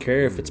he doesn't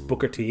care if it's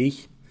Booker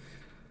T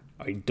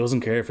or he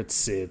doesn't care if it's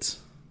Sid.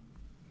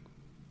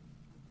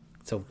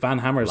 So Van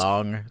Hammer's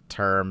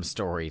long-term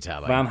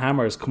storytelling. Van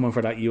Hammer is coming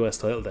for that US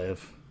title,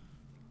 Dave.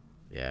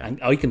 Yeah.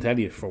 And I can tell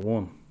you, for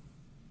one,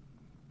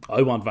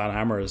 I want Van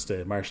Hammer as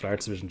the martial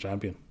arts division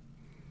champion.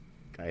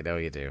 I know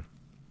you do.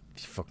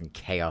 Fucking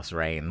chaos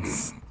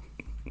reigns.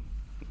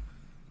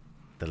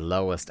 The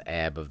lowest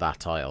ebb of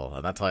that title,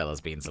 and that title has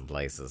been some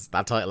places.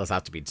 That title has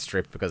had to be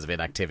stripped because of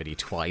inactivity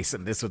twice,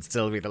 and this would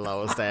still be the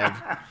lowest ebb.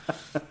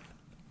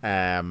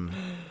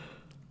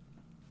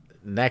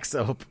 Next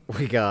up,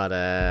 we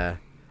got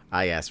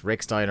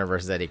Rick Steiner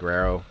versus Eddie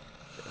Guerrero.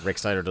 Rick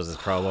Steiner does his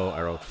promo.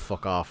 I wrote,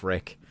 fuck off,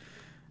 Rick.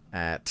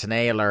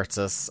 Tenay alerts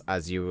us,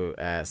 as you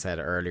said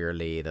earlier,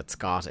 Lee, that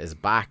Scott is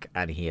back,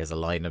 and he has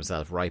aligned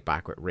himself right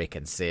back with Rick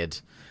and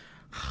Sid.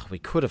 We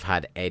could have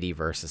had Eddie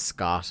versus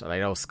Scott, and I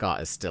know Scott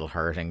is still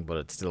hurting, but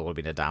it still would have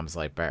been a damn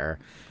sight better.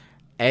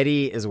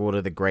 Eddie is one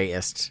of the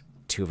greatest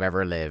to have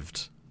ever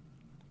lived,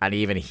 and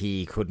even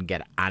he couldn't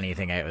get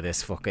anything out of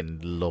this fucking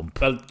lump.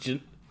 Well,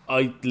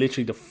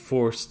 the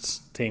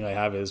first thing I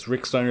have is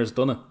Rick Steiner's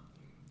done it.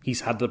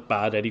 He's had the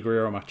bad Eddie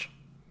Guerrero match.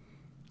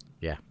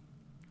 Yeah.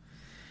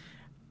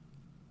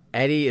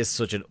 Eddie is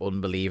such an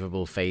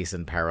unbelievable face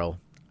in peril,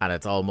 and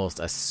it's almost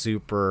a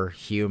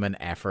superhuman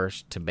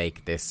effort to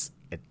make this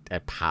a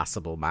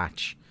passable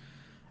match,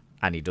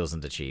 and he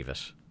doesn't achieve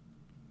it.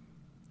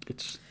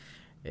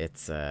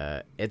 It's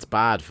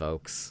bad,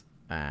 folks.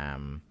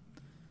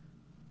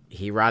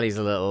 He rallies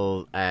a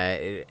little.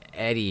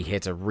 Eddie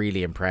hits a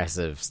really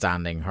impressive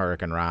standing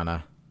Hurricane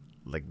Rana,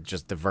 like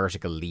just the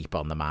vertical leap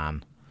on the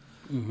man.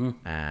 Mm-hmm.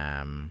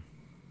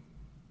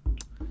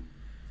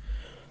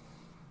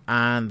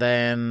 And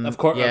then, of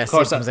course,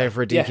 Sid comes out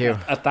for a DQ.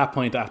 Yeah, at that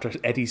point, after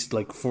Eddie's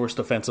first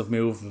offensive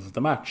move of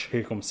the match,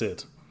 here comes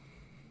Sid.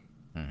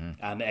 Mm-hmm.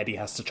 And Eddie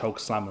has to choke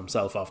slam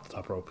himself off the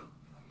top rope.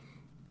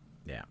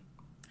 Yeah.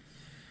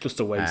 Just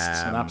a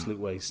waste. An absolute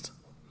waste.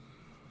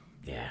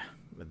 Yeah.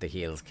 The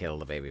heels kill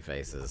the baby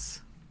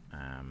faces.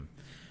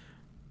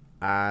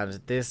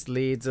 And this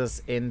leads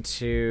us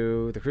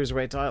into the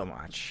Cruiserweight title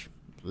match.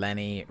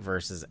 Lenny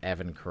versus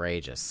Evan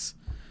Courageous.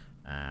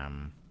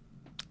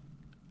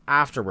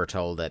 After we're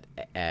told that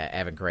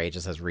Evan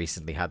Courageous has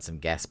recently had some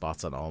guest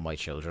spots on All My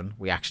Children,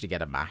 we actually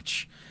get a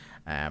match.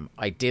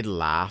 I did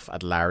laugh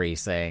at Larry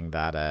saying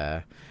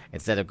that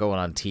instead of going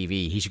on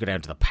TV, he should go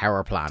down to the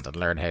power plant and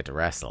learn how to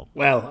wrestle.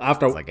 Well,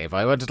 after it's like, if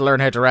I wanted to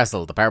learn how to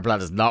wrestle, the power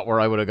plant is not where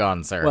I would have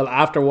gone, sir. Well,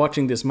 after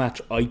watching this match,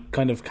 I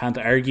kind of can't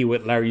argue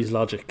with Larry's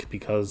logic,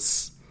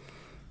 because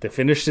the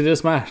finish to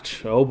this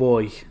match, oh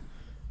boy.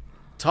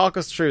 Talk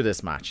us through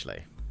this match,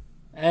 Lee.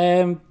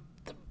 The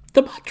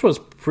match was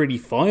pretty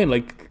fine.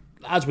 Like,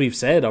 as we've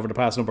said over the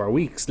past number of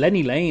weeks,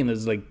 Lenny Lane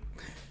is like,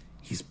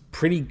 he's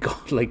pretty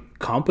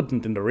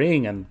competent in the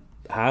ring and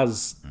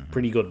has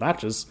pretty good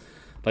matches.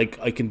 Like,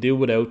 I can do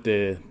without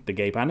the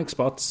gay panic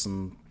spots,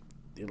 and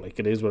like,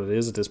 it is what it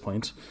is at this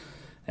point.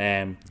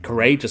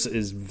 Courageous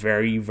is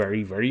very,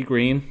 very, very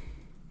green.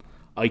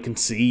 I can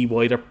see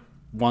why they're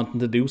wanting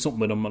to do something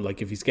with him.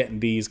 Like, if he's getting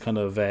these kind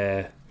of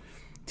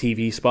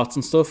TV spots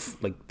and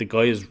stuff, like, the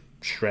guy is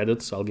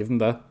shredded, so I'll give him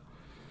that.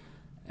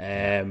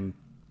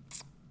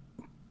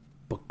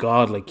 But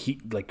God,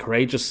 like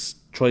Courageous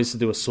tries to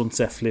do a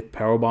sunset flip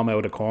powerbomb out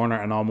of the corner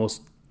and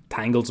almost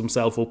tangles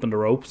himself up in the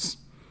ropes.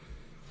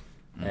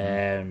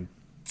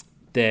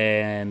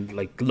 Then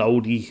like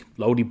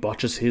Lodi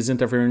botches his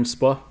interference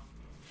spot,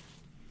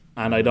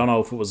 and I don't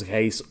know if it was a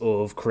case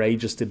of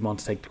Courageous didn't want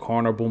to take the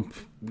corner bump,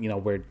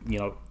 where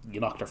you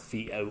knock their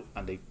feet out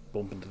and they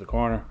bump into the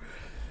corner,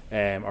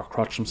 or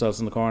crotch themselves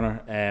in the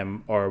corner,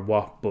 or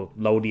what. But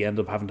Lodi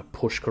ended up having to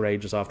push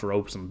Courageous off the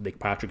ropes, and Nick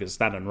Patrick is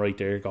standing right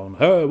there going,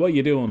 "Hey, what are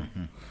you doing?"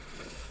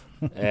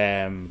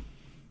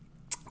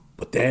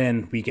 But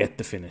then we get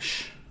the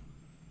finish.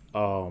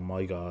 Oh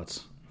my God.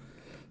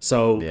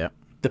 So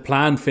the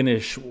planned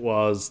finish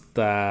was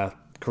that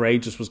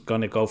Courageous was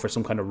going to go for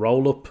some kind of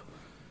roll-up,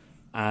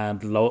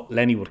 and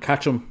Lenny would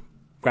catch him,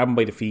 grab him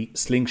by the feet,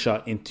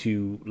 slingshot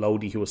into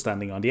Lodi, who was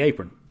standing on the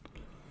apron.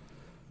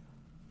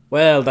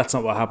 Well, that's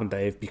not what happened,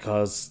 Dave,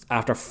 because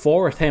after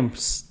 4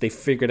 attempts, they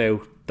figured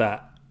out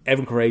that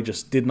Evan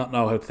Courageous did not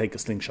know how to take a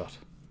slingshot.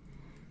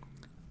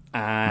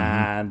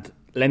 And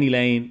Lenny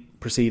Lane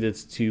proceeded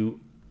to,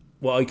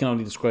 what I can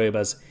only describe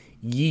as,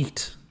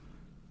 yeet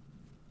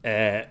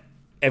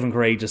Evan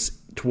Courageous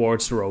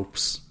towards the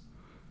ropes,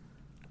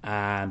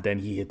 and then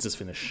he hits his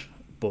finish.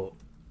 But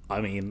I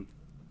mean,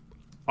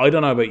 I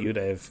don't know about you,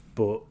 Dave,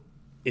 but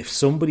if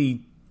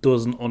somebody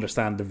doesn't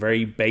understand the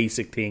very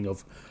basic thing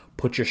of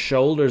put your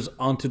shoulders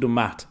onto the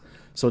mat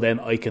so then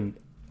I can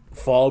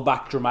fall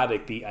back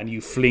dramatically and you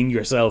fling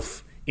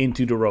yourself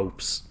into the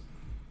ropes,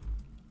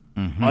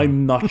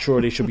 I'm not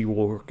sure they should be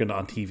working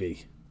on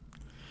TV.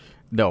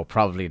 No,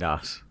 probably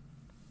not.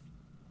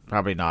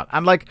 Probably not.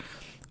 And like,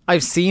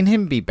 I've seen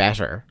him be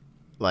better.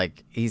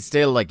 Like, he's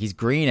still like, he's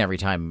green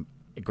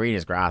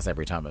as grass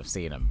every time I've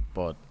seen him.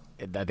 But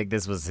I think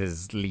this was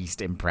his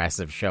least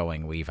impressive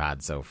showing we've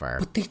had so far.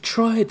 But they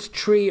tried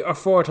 3 or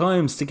 4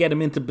 times to get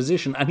him into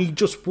position, and he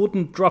just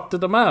wouldn't drop to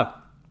the mat.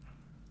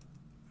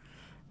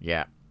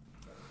 Yeah.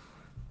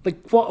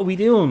 Like, what are we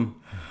doing?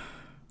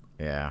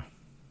 Yeah.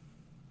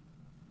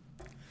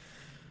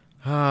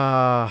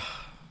 Yeah.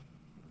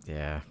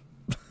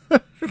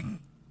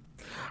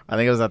 I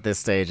think it was at this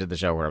stage of the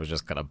show where I was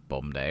just kind of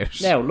bummed out.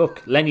 Now,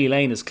 look, Lenny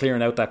Lane is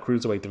clearing out that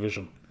cruiserweight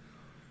division.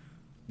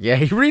 Yeah,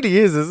 he really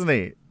is, isn't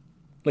he?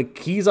 Like,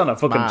 he's on a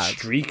fucking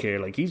streak here.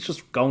 Like, he's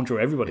just going through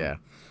everybody.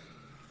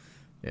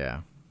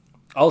 Yeah.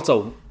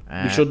 Also,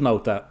 we should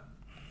note that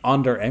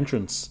on their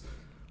entrance,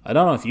 I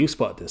don't know if you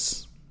spotted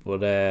this,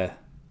 but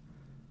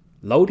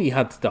Lodi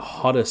had the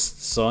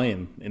hottest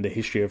sign in the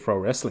history of pro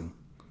wrestling.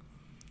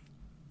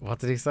 What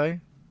did he say?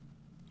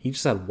 He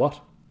just said,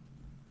 "What?"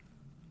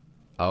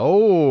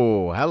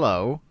 Oh,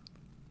 hello.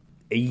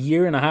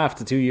 1.5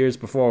 to 2 years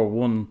before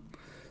one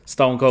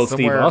Stone Cold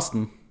Steve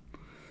Austin.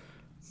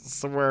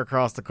 Somewhere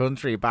across the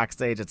country,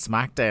 backstage at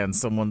SmackDown,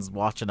 someone's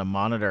watching a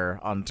monitor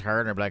on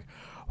Turner, be like,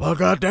 "Well,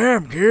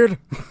 goddamn, kid."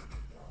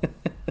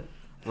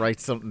 Write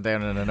something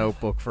down in a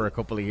notebook for a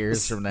couple of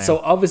years from now. So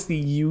obviously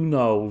you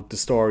know the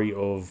story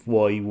of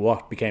why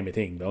what became a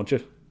thing, don't you?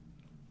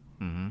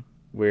 Mm-hmm.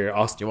 Where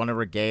Austin... Do you want to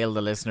regale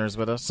the listeners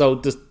with us? So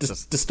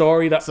the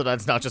story that... So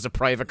that's not just a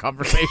private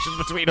conversation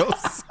between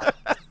us.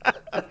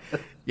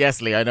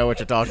 Yes, Lee, I know what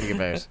you're talking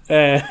about.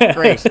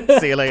 Great.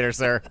 See you later,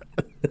 sir.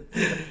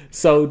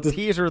 So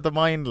Peter the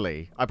Mind,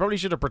 Lee. I probably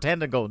should have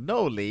pretended and go,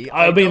 "No, Lee.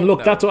 I mean,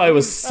 look, that's what I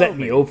was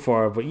setting you up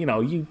for, but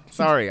you...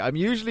 Sorry, I'm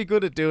usually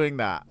good at doing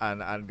that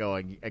and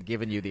going,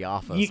 giving you the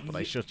office, but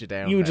I shut you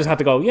down. You just had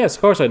to go, yes,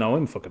 of course I know,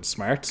 I'm fucking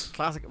smart.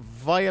 Classic.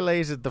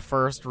 Violated the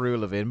first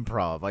rule of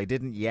improv. I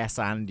didn't yes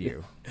and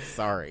you.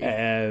 Sorry.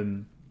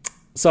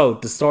 So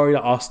the story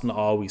that Austin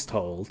always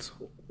told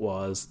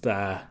was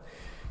that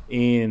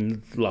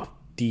in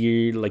the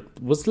year,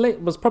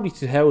 was probably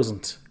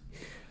 2000,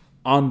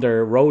 on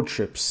their road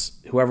trips,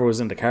 whoever was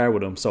in the car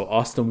with him, so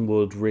Austin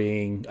would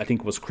ring, I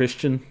think it was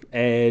Christian,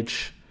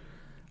 Edge,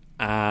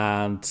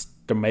 and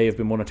there may have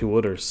been 1 or 2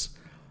 others,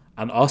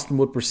 and Austin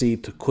would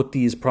proceed to cut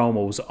these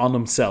promos on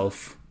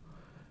himself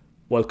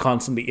while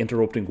constantly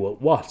interrupting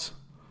what.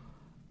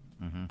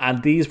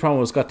 And these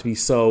promos got to be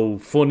so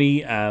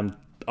funny, and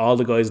all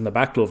the guys in the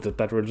back loved it,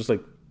 that were just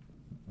like,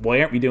 why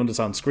aren't we doing this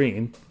on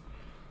screen?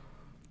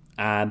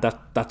 And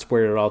that's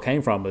where it all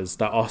came from, is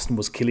that Austin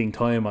was killing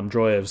time on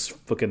drives,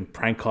 fucking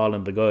prank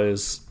calling the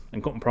guys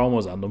and cutting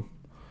promos on them.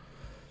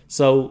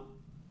 So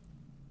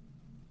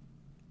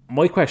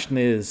my question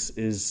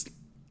is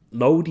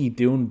Lodi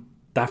doing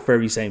that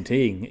very same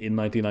thing in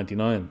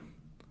 1999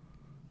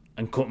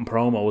 and cutting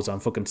promos on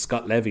fucking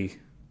Scott Levy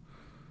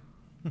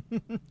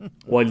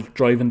while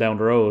driving down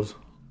the road?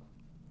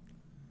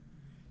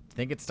 I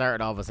think it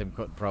started off as him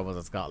cutting promos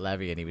on Scott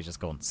Levy, and he was just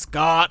going,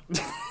 Scott!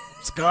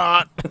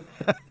 Scott!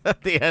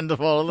 At the end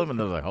of all of them, and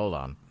I was like, hold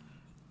on.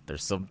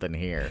 There's something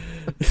here.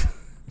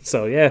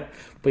 So, yeah.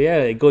 But yeah,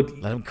 a good...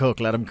 Let him cook.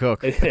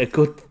 A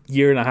good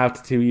year and a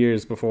half to 2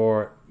 years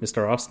before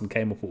Mr. Austin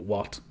came up with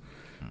what?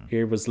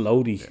 Here was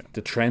Lodi,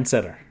 the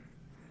trendsetter.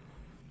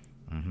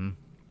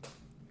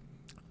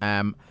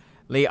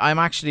 Lee, I'm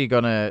actually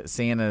gonna,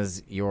 seeing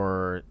as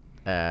you're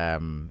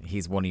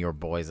he's one of your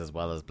boys as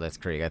well as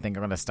Blitzkrieg, I think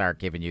I'm gonna start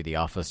giving you the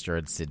Office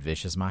during Sid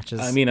Vicious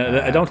matches. I mean,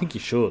 I don't think you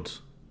should.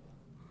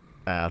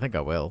 I think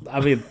I will. I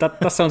mean,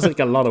 that sounds like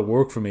a lot of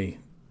work for me.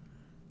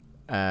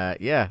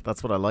 Yeah,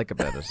 that's what I like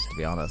about it, to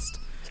be honest.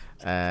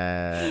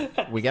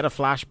 We get a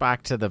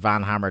flashback to the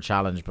Van Hammer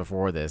challenge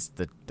before this,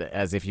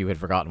 as if you had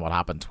forgotten what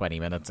happened 20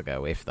 minutes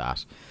ago, if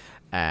that.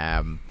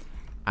 And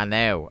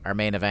now, our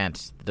main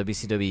event, the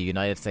WCW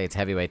United States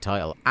Heavyweight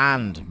title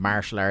and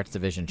Martial Arts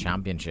Division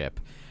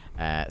Championship.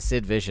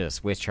 Sid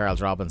Vicious with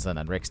Charles Robinson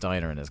and Rick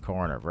Steiner in his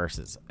corner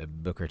versus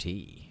Booker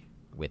T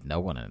with no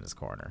one in his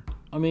corner.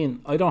 I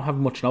mean, I don't have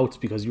much notes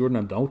because you're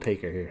the note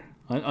taker here.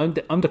 I'm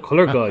the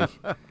colour guy.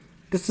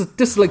 This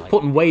is like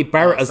putting Wade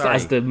Barrett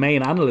as the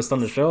main analyst on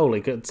the show.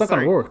 Like, it's not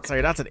going to work.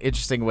 Sorry, that's an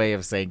interesting way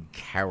of saying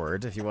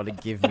coward. If you want to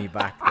give me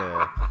back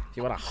if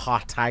you want to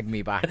hot tag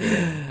me back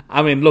in.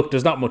 I mean, look,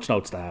 there's not much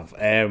notes to have.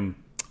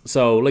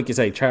 So, like you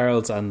say,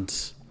 Charles and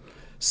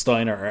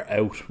Steiner are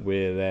out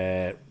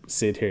with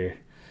Sid here,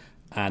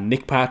 and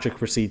Nick Patrick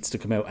proceeds to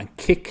come out and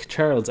kick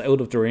Charles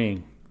out of the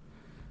ring.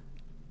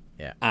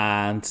 Yeah,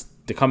 and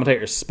the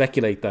commentators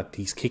speculate that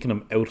he's kicking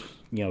him out,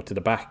 to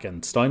the back,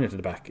 and Steiner to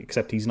the back,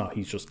 except he's not.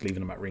 He's just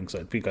leaving him at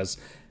ringside because,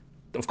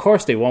 of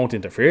course, they won't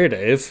interfere,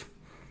 Dave.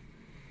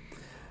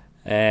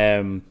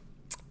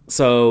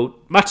 So,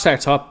 match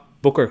starts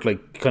up. Booker,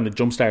 kind of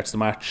jump starts the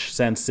match,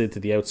 sends Sid to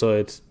the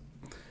outside.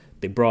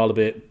 They brawl a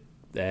bit,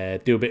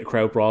 do a bit of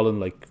crowd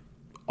brawling,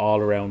 all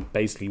around,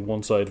 basically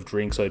one side of the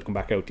ringside, come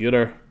back out the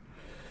other.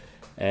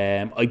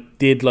 I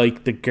did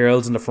like the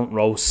girls in the front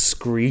row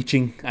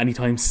screeching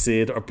anytime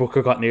Sid or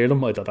Booker got near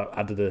them. I thought that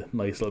added a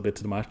nice little bit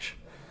to the match.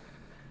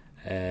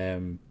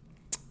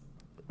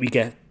 We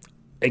get,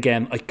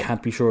 again, I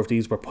can't be sure if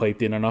these were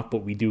piped in or not,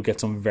 but we do get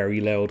some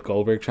very loud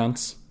Goldberg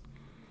chants.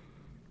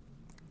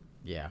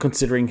 Yeah.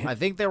 Considering, I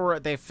think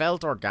they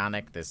felt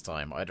organic this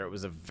time. Either it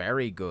was a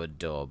very good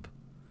dub.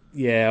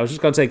 Yeah, I was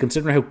just going to say,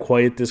 considering how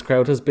quiet this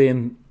crowd has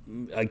been,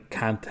 I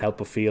can't help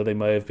but feel they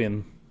might have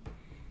been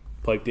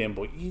piped in,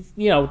 but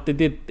they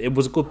did. It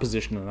was a good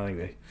position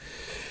anyway.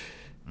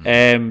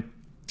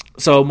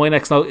 So my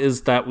next note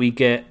is that we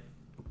get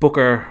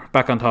Booker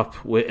back on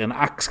top with an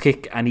axe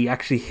kick, and he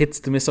actually hits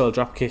the missile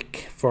drop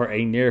kick for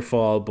a near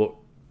fall, but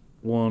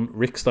one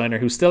Rick Steiner,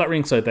 who's still at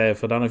ringside,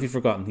 Dave. I don't know if you've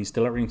forgotten, he's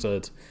still at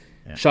ringside.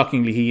 Yeah.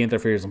 Shockingly, he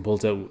interferes and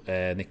pulls out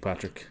Nick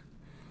Patrick.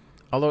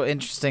 Although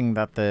interesting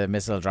that the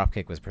missile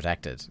dropkick was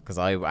protected, because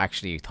I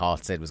actually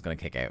thought Sid was going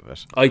to kick out of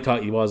it. I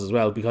thought he was as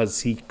well,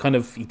 because he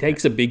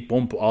takes a big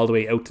bump all the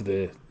way out to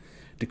the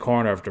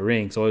corner of the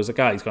ring. So I was like,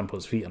 he's going to put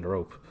his feet on the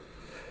rope.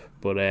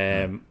 But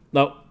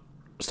no,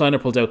 Steiner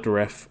pulls out the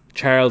ref.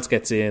 Charles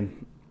gets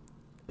in.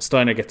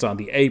 Steiner gets on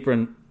the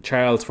apron.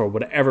 Charles, for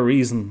whatever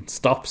reason,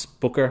 stops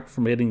Booker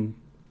from hitting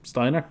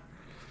Steiner.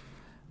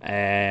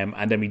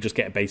 And then we just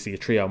get basically a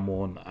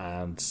 3-on-1,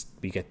 and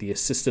we get the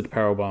assisted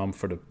powerbomb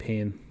for the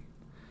pin.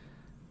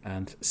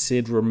 And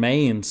Sid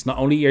remains not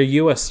only your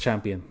US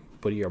champion,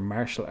 but your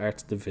martial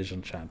arts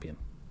division champion.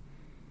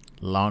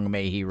 Long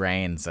may he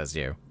reign, says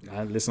you.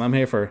 Listen, I'm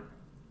here for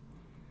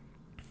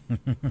it.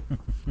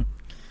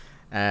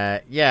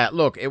 Yeah,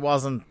 look, it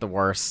wasn't the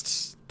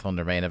worst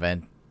Thunder main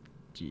event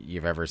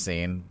you've ever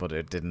seen, but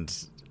it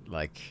didn't,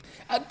 do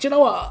you know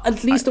what?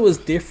 At least it was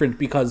different,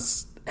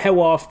 because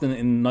how often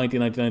in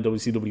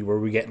 1999 WCW were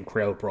we getting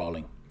crowd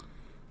brawling?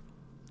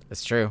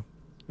 It's true.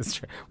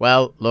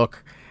 Well,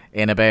 look,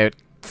 in about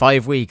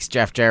 5 weeks,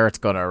 Jeff Jarrett's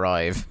going to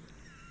arrive.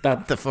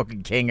 That the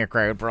fucking king of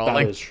crowd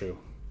brawling. That is true.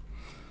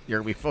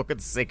 You're going to be fucking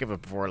sick of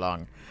it before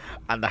long.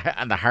 And the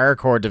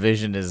hardcore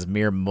division is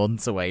mere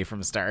months away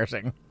from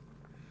starting.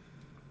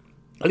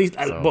 At least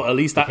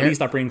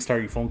that brings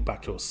Terry Funk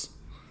back to us.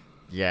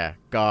 Yeah,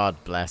 God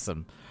bless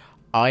him.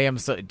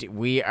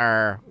 We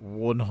are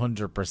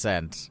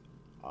 100%.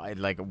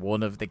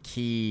 One of the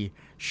key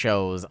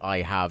shows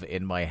I have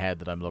in my head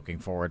that I'm looking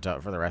forward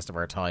to for the rest of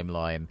our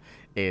timeline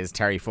is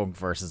Terry Funk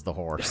versus the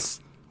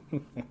Horse.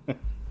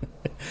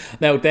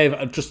 Now, Dave,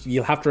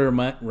 you'll have to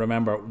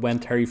remember when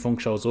Terry Funk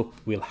shows up,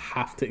 we'll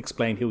have to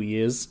explain who he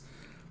is,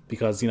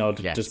 because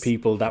there's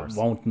people that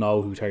won't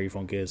know who Terry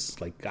Funk is,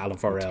 like Alan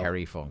Farrell.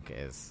 Terry Funk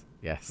is,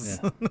 yes.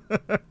 Yeah.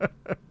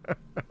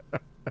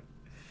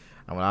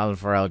 And when Alan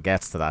Farrell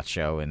gets to that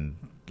show in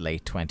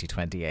late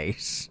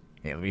 2028,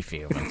 he'll be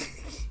fuming.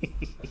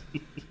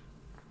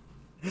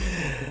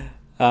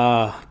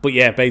 But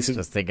yeah,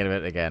 basically, Just thinking of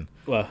it again.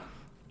 well,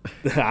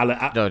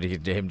 No,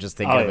 him just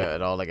thinking of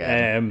it all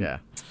again. Yeah.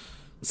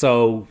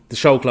 So the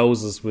show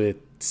closes with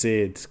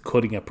Sid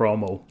cutting a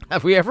promo.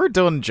 Have we ever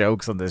done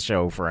jokes on this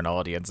show for an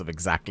audience of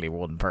exactly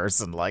one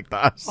person like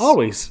that?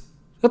 Always.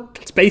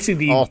 That's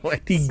basically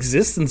Always. the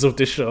existence of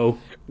this show.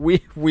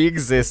 We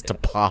exist to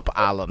pop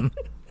Alan.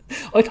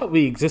 I thought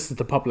we existed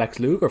to pop Lex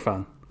Luger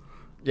fan.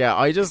 Yeah,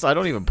 I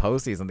don't even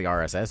post these on the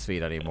RSS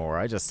feed anymore.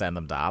 I just send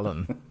them to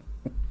Alan.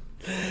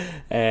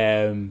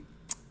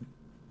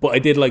 But I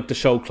did like the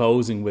show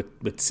closing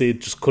with Sid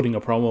just cutting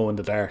a promo in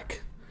the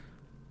dark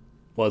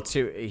while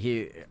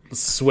He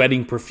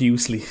sweating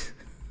profusely.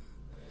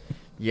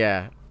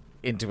 Yeah,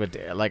 into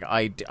a like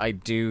I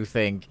do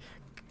think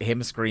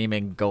him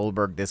screaming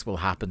Goldberg, "This will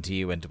happen to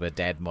you," into a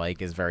dead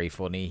mic is very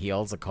funny. He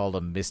also called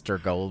him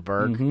Mr.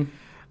 Goldberg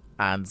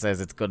and says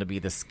it's going to be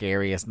the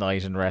scariest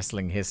night in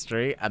wrestling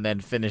history, and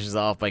then finishes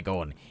off by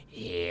going,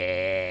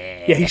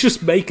 "Yeah." Yeah, he's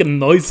just making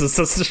noises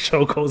as the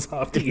show goes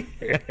off the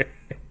air.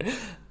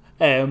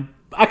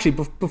 Actually,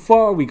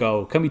 before we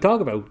go, can we talk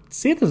about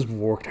Sid has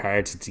worked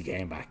hard since he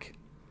came back?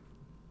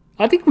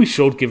 I think we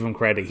should give him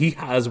credit. He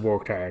has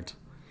worked hard.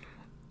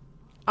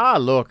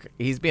 Look,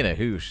 he's been a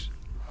hoot.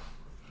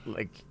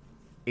 Like,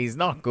 he's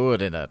not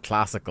good in a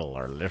classical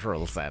or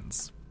literal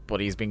sense, but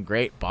he's been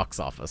great box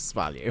office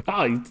value.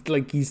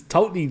 He's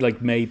totally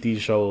made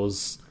these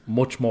shows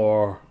much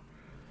more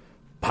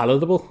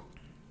palatable.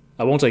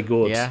 I won't say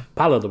good. Yeah.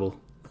 Palatable.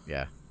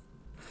 Yeah,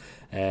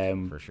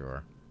 for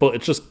sure. But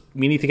it's just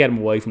we need to get him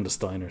away from the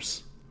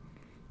Steiners.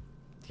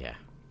 Yeah,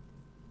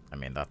 I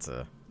mean that's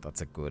a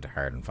good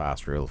hard and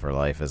fast rule for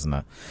life, isn't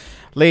it?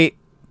 Lee,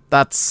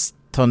 that's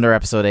Thunder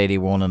episode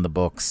 81 in the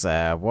books.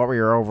 What were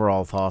your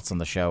overall thoughts on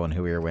the show, and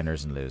who were your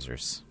winners and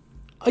losers?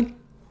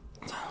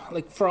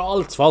 For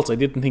all its faults, I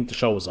didn't think the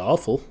show was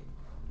awful.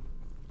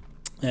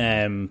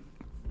 The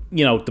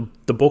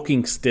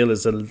booking still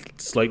is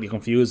slightly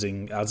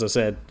confusing. As I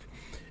said,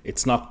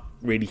 it's not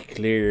really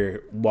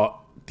clear what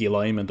the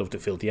alignment of the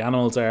Filthy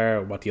Animals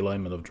are, what the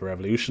alignment of the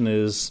Revolution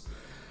is,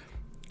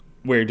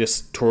 where this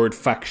third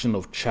faction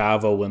of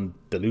Chavo and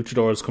the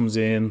Luchadors comes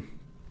in.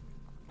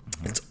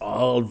 It's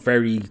all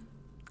very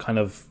kind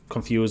of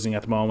confusing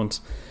at the moment.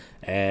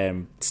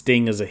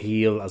 Sting as a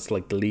heel, as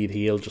the lead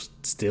heel, just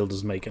still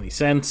doesn't make any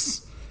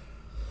sense.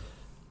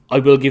 I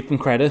will give them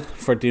credit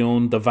for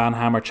doing the Van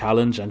Hammer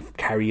challenge and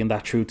carrying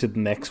that through to the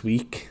next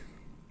week.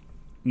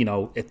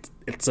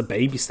 It's a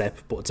baby step,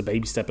 but it's a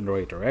baby step in the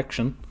right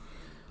direction.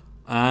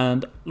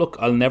 And look,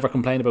 I'll never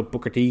complain about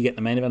Booker T getting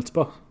the main event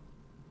spot.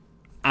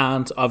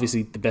 And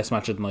obviously, the best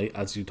match of the night,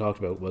 as you talked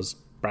about, was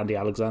Brandy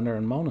Alexander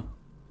and Mona.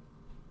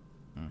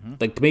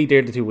 To me,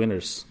 they're the two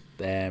winners.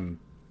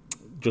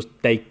 Just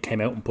they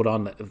came out and put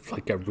on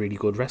a really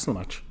good wrestling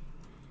match.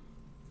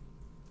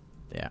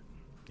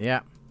 Yeah.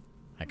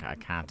 I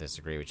can't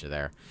disagree with you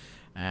there.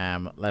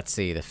 Let's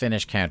see. The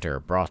finish counter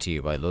brought to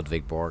you by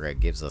Ludwig Borger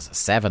gives us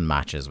 7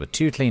 matches with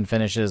 2 clean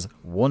finishes,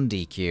 1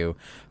 DQ,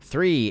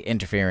 3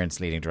 interference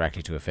leading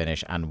directly to a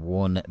finish, and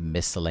 1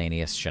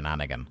 miscellaneous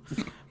shenanigan.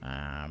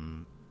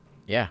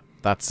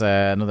 That's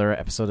another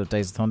episode of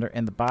Days of Thunder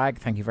in the bag.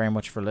 Thank you very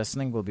much for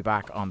listening. We'll be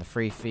back on the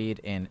free feed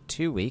in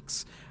 2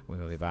 weeks. We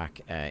will be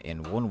back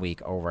in 1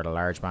 week over at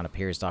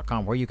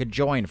alargemanappears.com, where you could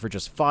join for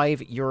just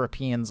 5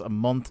 Europeans a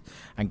month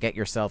and get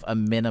yourself a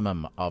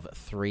minimum of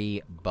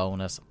 3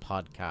 bonus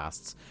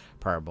podcasts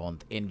per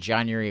month. In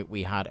January,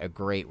 we had a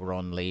great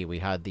run, Lee. We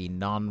had the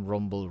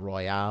non-Rumble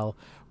Royale.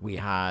 We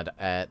had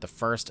the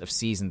first of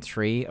Season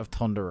 3 of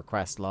Thunder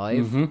Request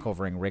Live,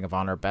 covering Ring of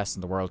Honor Best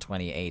in the World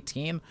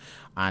 2018.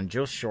 And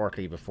just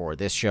shortly before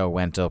this show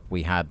went up,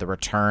 we had the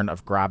return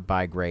of Grab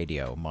Bag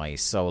Radio, my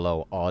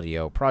solo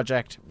audio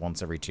project,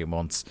 once every 2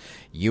 months.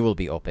 You will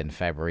be up in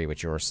February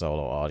with your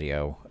solo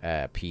audio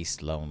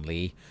piece,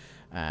 Lonely.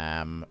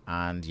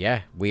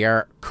 We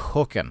are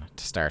cooking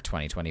to start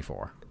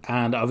 2024.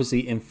 And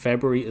obviously in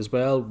February as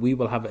well, we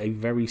will have a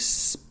very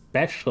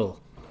special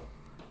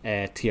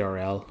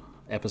TRL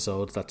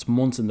episode that's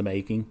months in the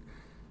making.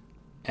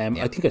 I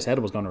think I said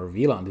I was going to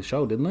reveal it on this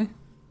show, didn't I?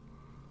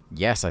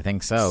 Yes, I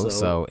think so.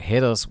 So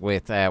hit us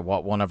with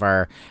what one of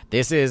our...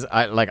 This is...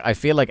 I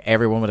feel like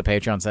everyone with a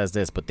Patreon says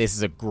this, but this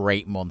is a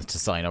great month to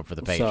sign up for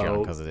the Patreon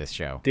because of this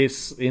show.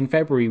 In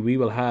February, we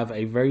will have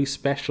a very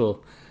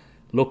special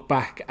look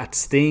back at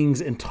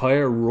Sting's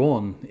entire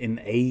run in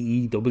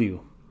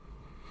AEW.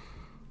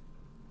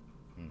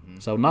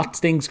 So not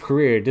Sting's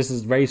career. This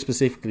is very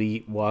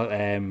specifically what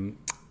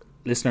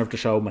listener of the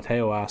show,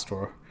 Mateo, asked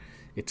for.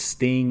 It's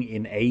Sting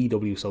in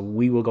AEW. So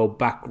we will go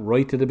back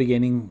right to the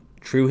beginning,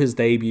 through his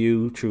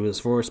debut, through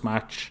his first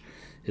match,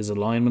 his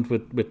alignment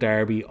with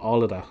Darby,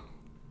 all of that.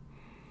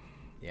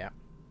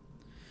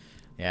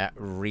 Yeah,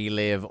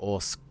 relive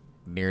us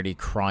nearly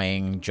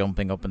crying,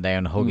 jumping up and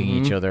down, hugging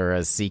each other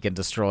as Seek and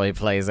Destroy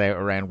plays out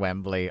around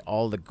Wembley.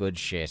 All the good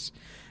shit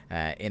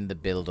in the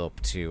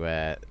build-up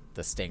to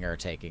the Stinger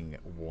taking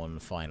one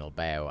final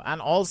bow.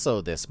 And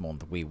also this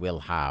month we will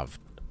have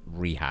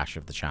rehash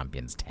of the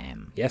Champions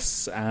 10.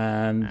 Yes,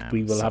 and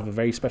we will have a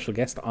very special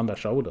guest on that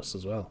show with us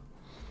as well.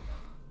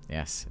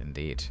 Yes,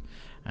 indeed.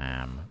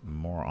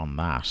 More on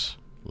that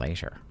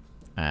later.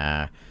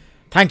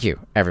 Thank you,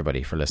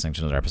 everybody, for listening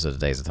to another episode of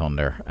Days of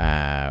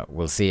Thunder.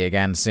 We'll see you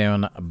again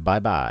soon.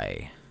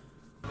 Bye-bye.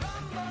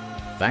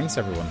 Thanks,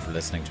 everyone, for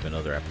listening to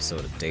another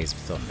episode of Days of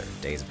Thunder.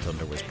 Days of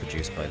Thunder was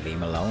produced by Lee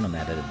Malone and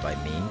edited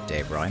by me,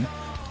 Dave Ryan. To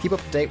keep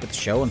up to date with the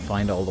show and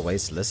find all the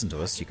ways to listen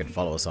to us, you can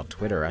follow us on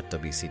Twitter at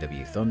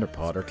WCW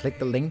ThunderPod or click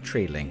the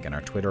Linktree link in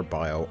our Twitter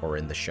bio or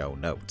in the show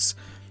notes.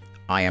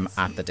 I am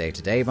at The Day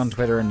to Dave on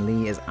Twitter and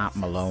Lee is at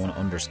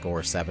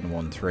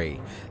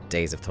Malone_713.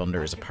 Days of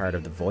Thunder is a part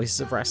of the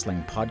Voices of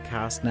Wrestling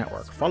podcast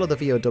network. Follow the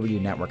VOW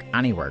network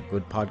anywhere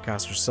good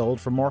podcasts are sold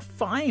for more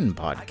fine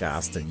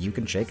podcasts than you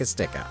can shake a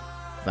stick at.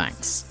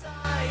 Thanks.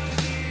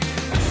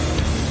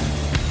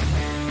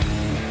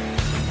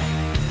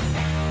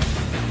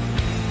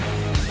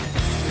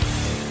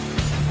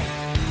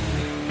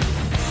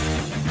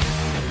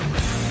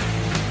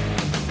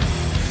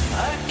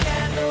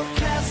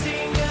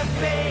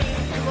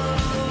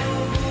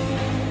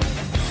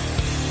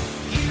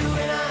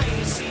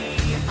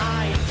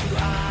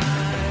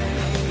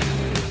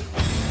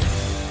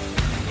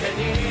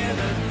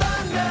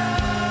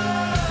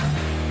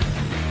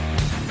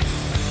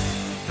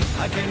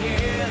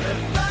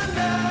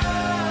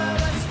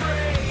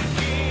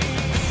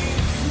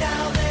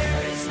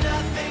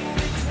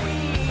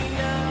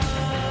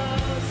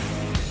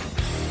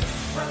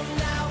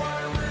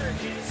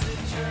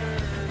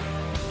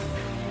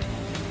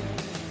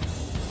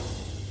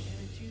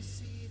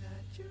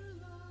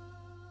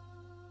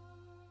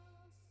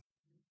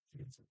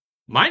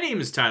 My name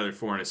is Tyler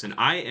Fornes, and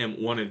I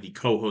am one of the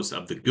co-hosts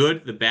of The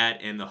Good, The Bad,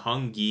 and The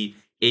Hungy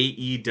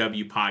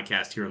AEW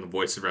podcast here on the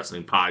Voice of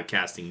Wrestling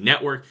Podcasting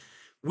Network.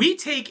 We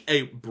take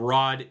a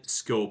broad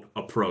scope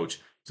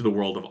approach to the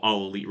world of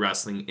All Elite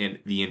Wrestling and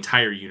the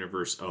entire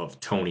universe of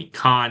Tony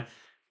Khan.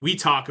 We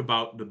talk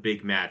about the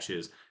big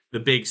matches, the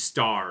big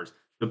stars,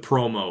 the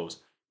promos,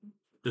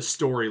 the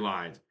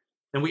storylines,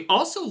 and we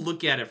also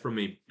look at it from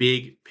a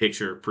big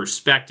picture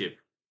perspective.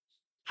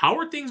 How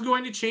are things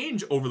going to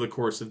change over the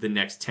course of the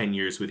next 10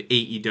 years with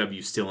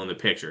AEW still in the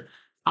picture?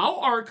 How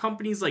are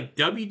companies like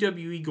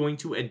WWE going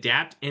to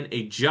adapt and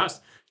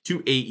adjust to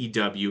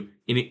AEW?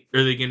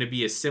 Are they going to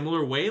be a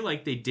similar way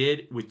like they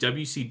did with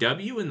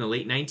WCW in the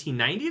late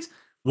 1990s?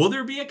 Will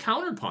there be a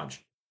counterpunch?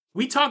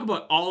 We talk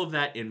about all of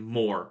that and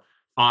more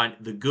on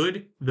The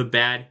Good, The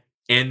Bad,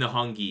 and The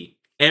Hungy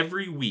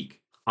every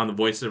week on the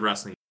Voices of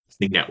Wrestling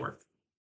Network.